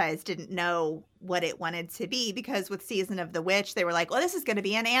franchise didn't know what it wanted to be, because with Season of the Witch, they were like, well, this is going to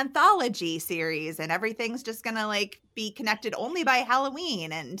be an anthology series, and everything's just going to, like, be connected only by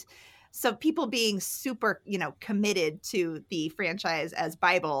Halloween, and so people being super, committed to the franchise as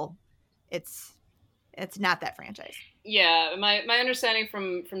Bible, it's not that franchise. Yeah, my understanding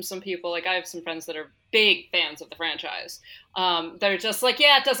from some people, like I have some friends that are big fans of the franchise. They're just like,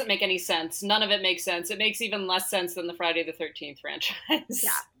 yeah, it doesn't make any sense. None of it makes sense. It makes even less sense than the Friday the 13th franchise. Yeah.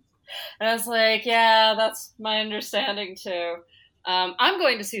 And I was like, yeah, that's my understanding too. I'm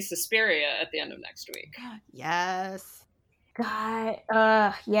going to see Suspiria at the end of next week. Yes. God,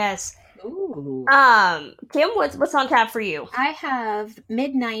 yes. Ooh. Kim, what's on tap for you? I have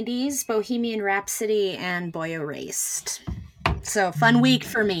mid-90s Bohemian Rhapsody and Boy Erased. So, fun week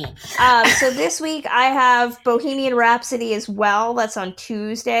for me. So this week I have Bohemian Rhapsody as well. That's on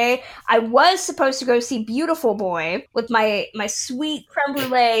Tuesday. I was supposed to go see Beautiful Boy with my sweet creme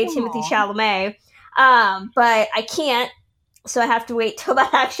brulee Timothée Chalamet, but I can't. So I have to wait till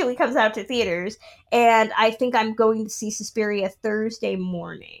that actually comes out to theaters. And I think I'm going to see Suspiria Thursday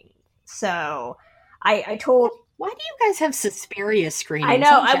morning. So I told... Why do you guys have Suspiria screenings? I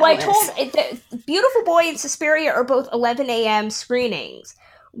know. I jealous. told Beautiful Boy and Suspiria are both 11 a.m. screenings,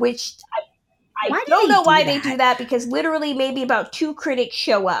 which I don't know why they do that, because literally maybe about 2 critics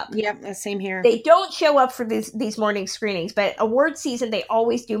show up. Yep, same here. They don't show up for these morning screenings, but award season, they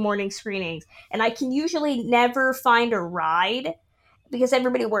always do morning screenings. And I can usually never find a ride because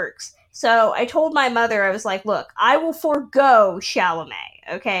everybody works. So I told my mother, I was like, look, I will forego Chalamet,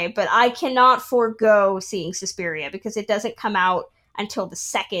 okay? But I cannot forego seeing Suspiria because it doesn't come out until the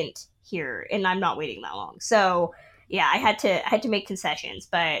 2nd here, and I'm not waiting that long. So yeah, I had to make concessions,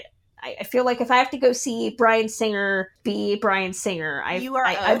 but I feel like if I have to go see Bryan Singer be Bryan Singer, I'm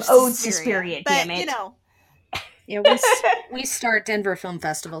owed Suspiria, but, damn it. You know. Yeah, we start Denver Film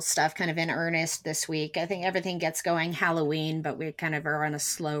Festival stuff kind of in earnest this week. I think everything gets going Halloween, but we kind of are on a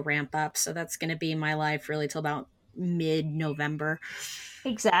slow ramp up. So that's going to be my life really till about mid-November.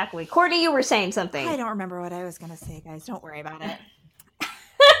 Exactly. Courtney, you were saying something. I don't remember what I was going to say, guys. Don't worry about it.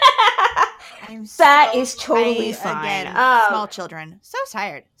 That is totally fine. Again, small children. So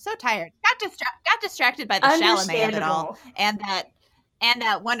tired. Got distracted by the Chalamet of it all. And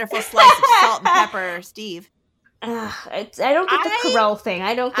that wonderful slice of salt and pepper, Steve. I don't get the Carell thing.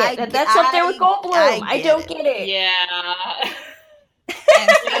 I don't get that. That's up there with Goldblum. I don't get it. Yeah.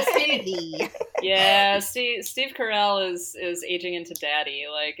 Steve Carell is aging into daddy.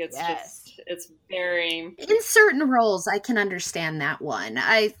 Like it's very. In certain roles, I can understand that one.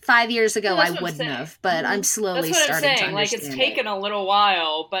 5 years ago I wouldn't have, but I'm slowly starting to understand. Like it's taken a little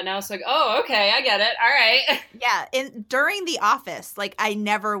while, but now it's like, oh, okay, I get it. All right. Yeah, during The Office, like I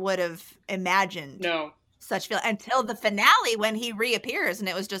never would have imagined such feel until the finale when he reappears, and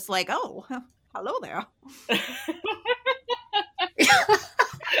it was just like, oh, hello there.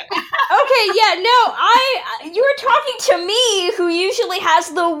 Okay, yeah, no, you were talking to me, who usually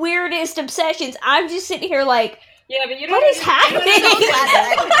has the weirdest obsessions. I'm just sitting here like, yeah, but you don't. What is happening? I'm so glad that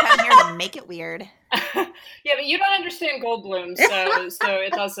I could come here to make it weird. Yeah, but you don't understand Goldblum, so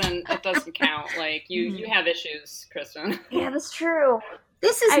it doesn't count. Like you have issues, Kristen. Yeah, that's true.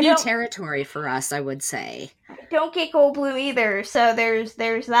 This is new territory for us, I would say. Don't get Goldblum either, so there's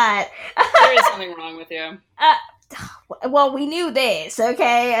that. There is something wrong with you. Well, we knew this,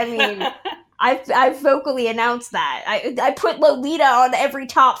 okay? I mean, I've vocally announced that. I put Lolita on every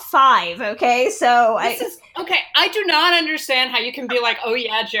top 5, okay? So okay, I do not understand how you can be like, oh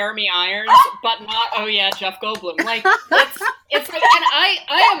yeah, Jeremy Irons, but not oh yeah, Jeff Goldblum. Like it's like, and I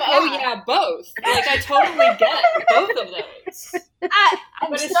am oh yeah both. Like I totally get both of those.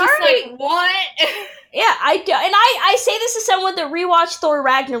 I'm but it's sorry. just like, what? Yeah, I do, and I say this as someone that rewatched Thor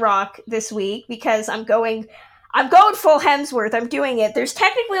Ragnarok this week because I'm going full Hemsworth. I'm doing it. There's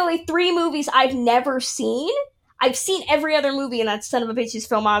technically only 3 movies I've never seen. I've seen every other movie in that son of a bitch's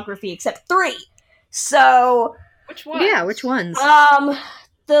filmography except 3. So, which one? Yeah, which ones?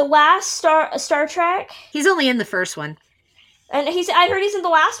 The last Star Trek. He's only in the first one, and I heard he's in the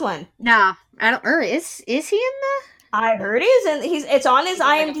last one. No, I don't. Or is he in the? I heard it's on his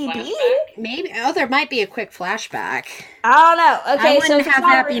IMDb. Maybe. Oh, there might be a quick flashback. I don't know. Okay, I wouldn't so have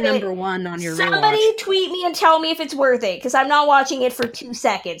Happy number 1 on your somebody rewatch. Tweet me and tell me if it's worth it, because I'm not watching it for 2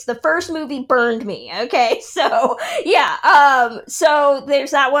 seconds. The first movie burned me. Okay, so yeah. So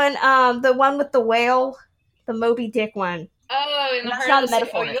there's that one. The one with the whale, the Moby Dick one. Oh, in the That's Heart not of a the Sea.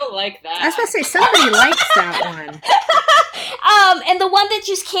 metaphor. Oh, you'll like that. I was about to say somebody likes that one. And the one that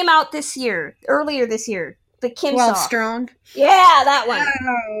just came out earlier this year. The Kim 12 Saw. Strong. Yeah, that one.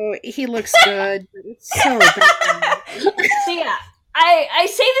 Oh, he looks good. But it's so bad. So yeah, I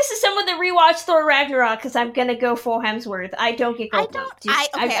say this as someone that rewatched Thor Ragnarok because I'm gonna go full Hemsworth. I don't get Goldblum. I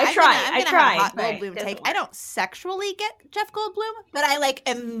try. I'm gonna have a hot Goldblum take. I don't sexually get Jeff Goldblum, but I like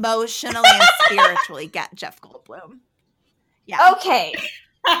emotionally and spiritually get Jeff Goldblum. Yeah. Okay.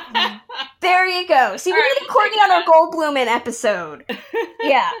 There you go. See, we're getting Courtney on our Goldblum episode.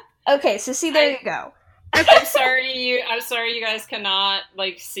 Yeah. Okay, so see, there you go. I'm sorry you guys cannot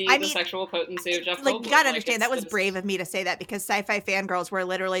see the sexual potency of Jeff Goldblum. You gotta understand, that was brave of me to say that, because Sci-Fi Fangirls were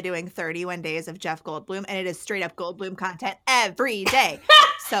literally doing 31 days of Jeff Goldblum, and it is straight up Goldblum content every day.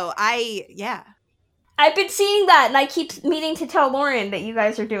 So I've been seeing that, and I keep meaning to tell Lauren that you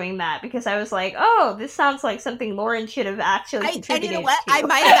guys are doing that, because I was like, oh, this sounds like something Lauren should have actually contributed. And you know what? I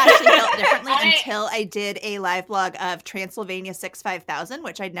might have actually felt differently until I did a live blog of Transylvania 65000,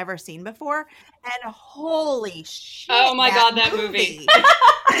 which I'd never seen before. And holy shit. Oh my God, that movie.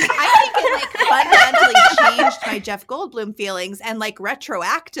 I think it fundamentally changed my Jeff Goldblum feelings and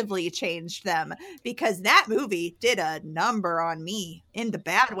retroactively changed them, because that movie did a number on me in the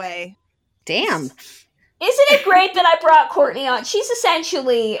bad way. Damn. Isn't it great that I brought Courtney on? She's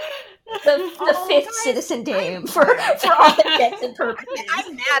essentially the fifth Citizen Dame for all intents and purposes.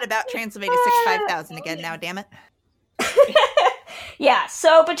 I'm mad about Transylvania 65000 again now, damn it. Yeah,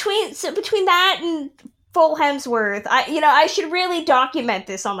 so between that and full Hemsworth, I should really document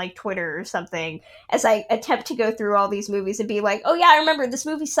this on Twitter or something as I attempt to go through all these movies and be like, oh yeah, I remember this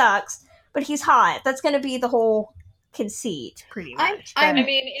movie sucks, but he's hot. That's going to be the whole conceit, pretty much. I'm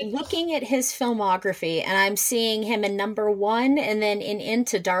looking at his filmography, and I'm seeing him in number 1 and then in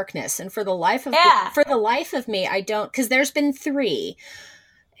Into Darkness. And for the life of me, I don't, because there's been 3.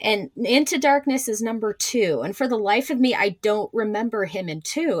 And Into Darkness is number 2. And for the life of me, I don't remember him in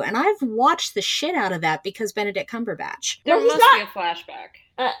 2. And I've watched the shit out of that because Benedict Cumberbatch. There must be a flashback.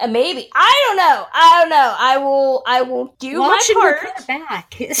 Maybe. I don't know. I will do watch my part. And report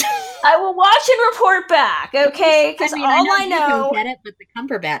back. I will watch and report back, okay? Because all I know you don't get it, but the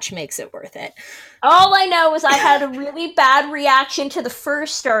Cumberbatch makes it worth it. All I know is I had a really bad reaction to the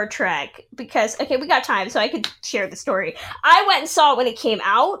first Star Trek because, okay, we got time, so I could share the story. I went and saw it when it came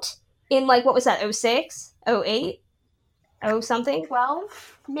out in, what was that, 06? 08? 0-something?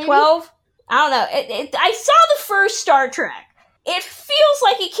 12? Maybe? 12? I don't know. I saw the first Star Trek. It feels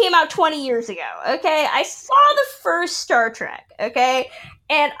like it came out 20 years ago, okay? I saw the first Star Trek, okay?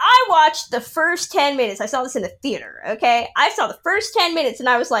 And I watched the first 10 minutes. I saw this in the theater, okay? I saw the first 10 minutes and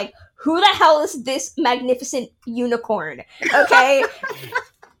I was like, who the hell is this magnificent unicorn, okay? I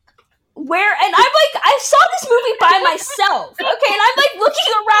saw this movie by myself, okay? And I'm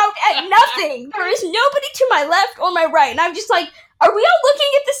looking around at nothing. There is nobody to my left or my right. And I'm just like, are we all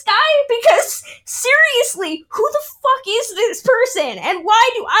looking at this guy? Because seriously, who the fuck is this person? And why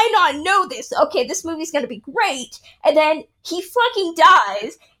do I not know this? Okay, this movie's gonna be great. And then he fucking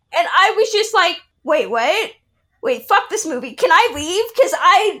dies. And I was just like, wait, what? Wait, fuck this movie. Can I leave? Because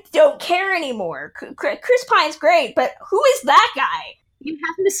I don't care anymore. Chris Pine's great, but who is that guy? You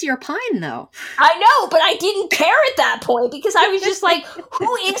have Monsieur Pine, though. I know, but I didn't care at that point because I was just like,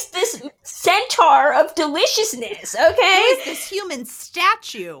 who is this centaur of deliciousness, okay? Who is this human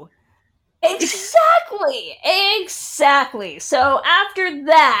statue? Exactly. So after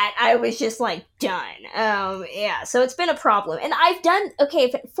that, I was just done. So it's been a problem. And I've done,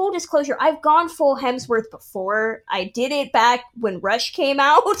 full disclosure, I've gone full Hemsworth before. I did it back when Rush came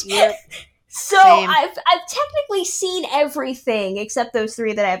out. Yep. So same. I've technically seen everything except those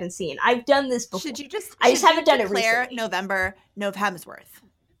 3 that I haven't seen. I've done this before. I just haven't done it recently. November, no Hemsworth.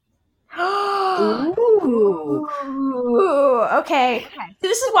 Ooh. Okay.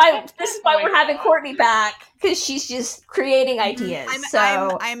 This is why we're having Courtney back, because she's just creating ideas.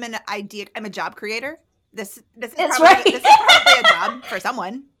 I'm a job creator. This is probably a job for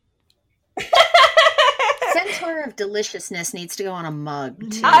someone. Centaur of Deliciousness needs to go on a mug,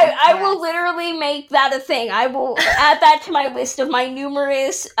 too. I will literally make that a thing. I will add that to my list of my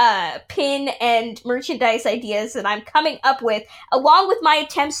numerous pin and merchandise ideas that I'm coming up with, along with my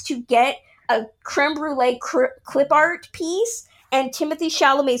attempts to get a creme brulee clip art piece and Timothée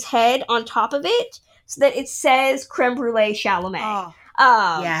Chalamet's head on top of it, so that it says creme brulee Chalamet.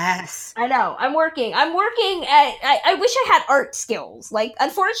 Yes. I know. I'm working at I wish I had art skills.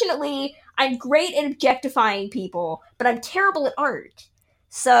 Unfortunately, I'm great at objectifying people, but I'm terrible at art.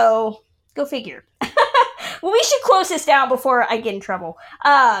 So, go figure. Well, we should close this down before I get in trouble.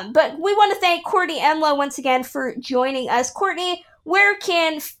 But we want to thank Courtney Enlow once again for joining us. Courtney, where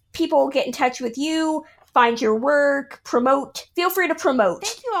can people get in touch with you, find your work, promote? Feel free to promote.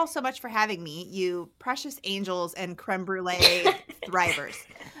 Thank you all so much for having me, you precious angels and creme brulee thrivers.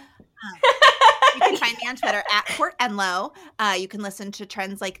 You can find me on Twitter at Court Enlow. You can listen to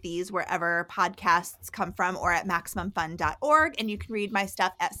Trends Like These wherever podcasts come from, or at MaximumFun.org. And you can read my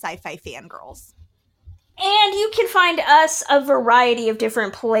stuff at Sci-Fi Fangirls. And you can find us a variety of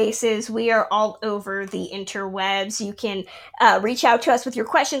different places. We are all over the interwebs. You can reach out to us with your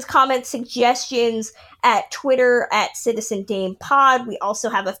questions, comments, suggestions at Twitter at Citizen Dame Pod. We also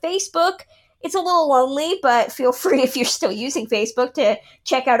have a Facebook. It's a little lonely, but feel free, if you're still using Facebook, to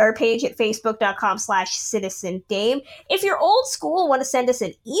check out our page at facebook.com/citizendame. If you're old school, want to send us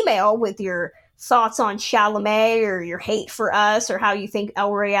an email with your thoughts on Chalamet or your hate for us or how you think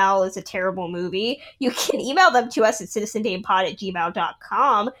El Royale is a terrible movie, you can email them to us at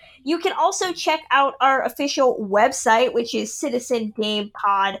citizendamepod@gmail.com. You can also check out our official website, which is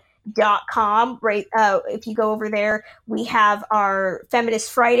citizendamepod.com. Right, if you go over there, we have our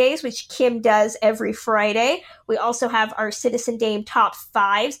Feminist Fridays, which Kim does every Friday. We also have our Citizen Dame Top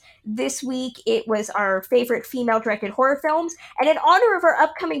 5s. This week, it was our favorite female-directed horror films. And in honor of our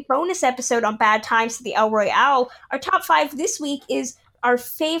upcoming bonus episode on Bad Times to the El Royale, our top 5 this week is our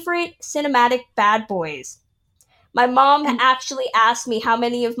favorite cinematic bad boys. My mom actually asked me how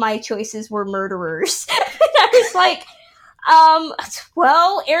many of my choices were murderers. And I was like,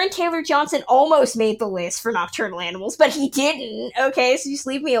 well, Aaron Taylor Johnson almost made the list for Nocturnal Animals, but he didn't. Okay, so just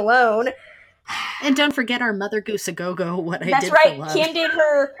leave me alone. And don't forget our Mother Goose a Go-Go, What I That's Did right. for Love. Kim did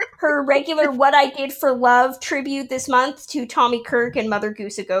her regular What I Did for Love tribute this month to Tommy Kirk and Mother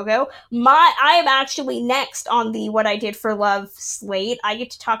Goose a Go-Go. I am actually next on the What I Did for Love slate. I get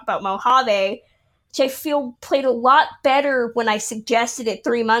to talk about Mojave, which I feel played a lot better when I suggested it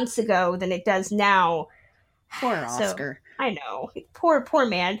 3 months ago than it does now. Poor Oscar. I know. Poor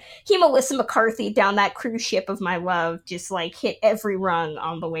man. Melissa McCarthy down that cruise ship of my love just like hit every rung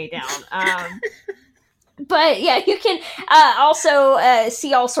on the way down. But yeah, you can also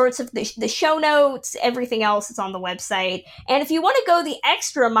see all sorts of the show notes, everything else is on the website. And if you want to go the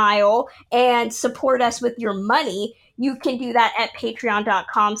extra mile and support us with your money, you can do that at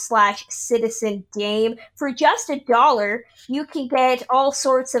patreon.com/citizendame. For just $1, you can get all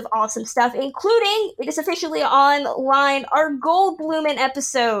sorts of awesome stuff, including, it is officially online, our Goldbloomin'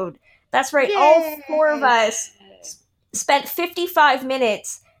 episode. That's right, Yay! All 4 of us spent 55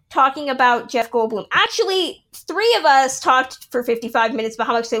 minutes talking about Jeff Goldblum. Actually, 3 of us talked for 55 minutes about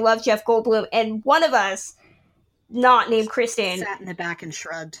how much they love Jeff Goldblum, and one of us, not named Kristen, sat in the back and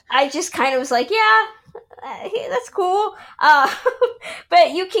shrugged. I just kind of was like, yeah, that's cool.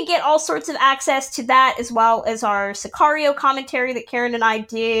 But you can get all sorts of access to that, as well as our Sicario commentary that Karen and I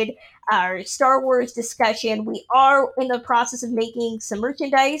did, our Star Wars discussion. We are in the process of making some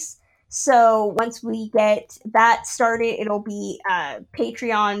merchandise. So once we get that started, it'll be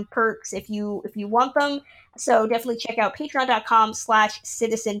Patreon perks if you want them. So definitely check out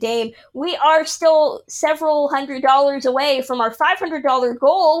patreon.com/citizendame. We are still several $100s away from our $500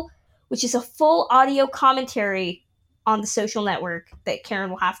 goal, which is a full audio commentary on the Social Network that Karen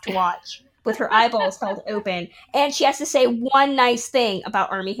will have to watch with her eyeballs held open. And she has to say one nice thing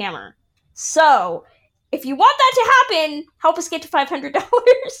about Armie Hammer. So if you want that to happen, help us get to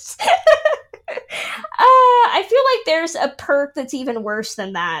 $500. I feel like there's a perk that's even worse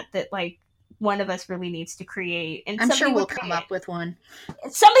than that like one of us really needs to create. And I'm sure we'll come up with one.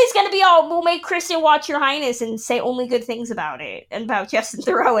 Somebody's going to be we'll make Kristen watch Your Highness and say only good things about it and about Justin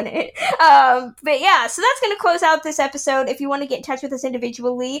Theroux in it. But yeah, so that's going to close out this episode. If you want to get in touch with us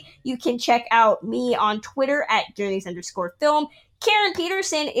individually, you can check out me on Twitter at Journeys_film. Karen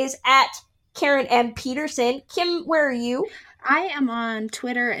Peterson is at Karen M. Peterson. Kim, where are you? I am on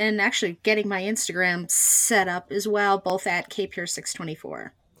Twitter and actually getting my Instagram set up as well, both at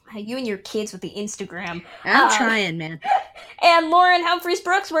KPure624. You and your kids with the Instagram. I'm trying, man. And Lauren Humphreys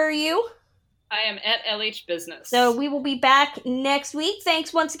Brooks, where are you? I am at LH Business. So we will be back next week.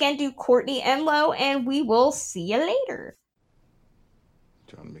 Thanks once again to Courtney Enlow, and we will see you later.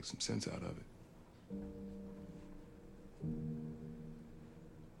 Trying to make some sense out of it.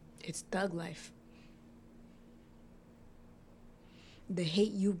 It's thug life. The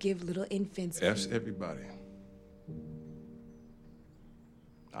hate you give little infants. F's everybody.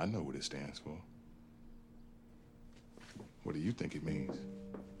 I know what it stands for. What do you think it means?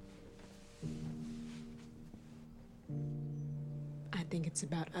 I think it's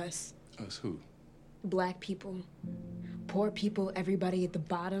about us. Us who? Black people. Poor people, everybody at the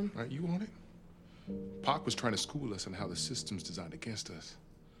bottom. Right, you want it? Pac was trying to school us on how the system's designed against us.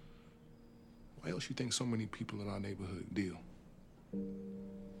 Why else you think so many people in our neighborhood deal?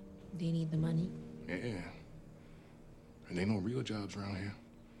 They need the money. Yeah. And ain't no real jobs around here.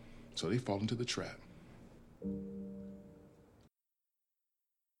 So they fall into the trap.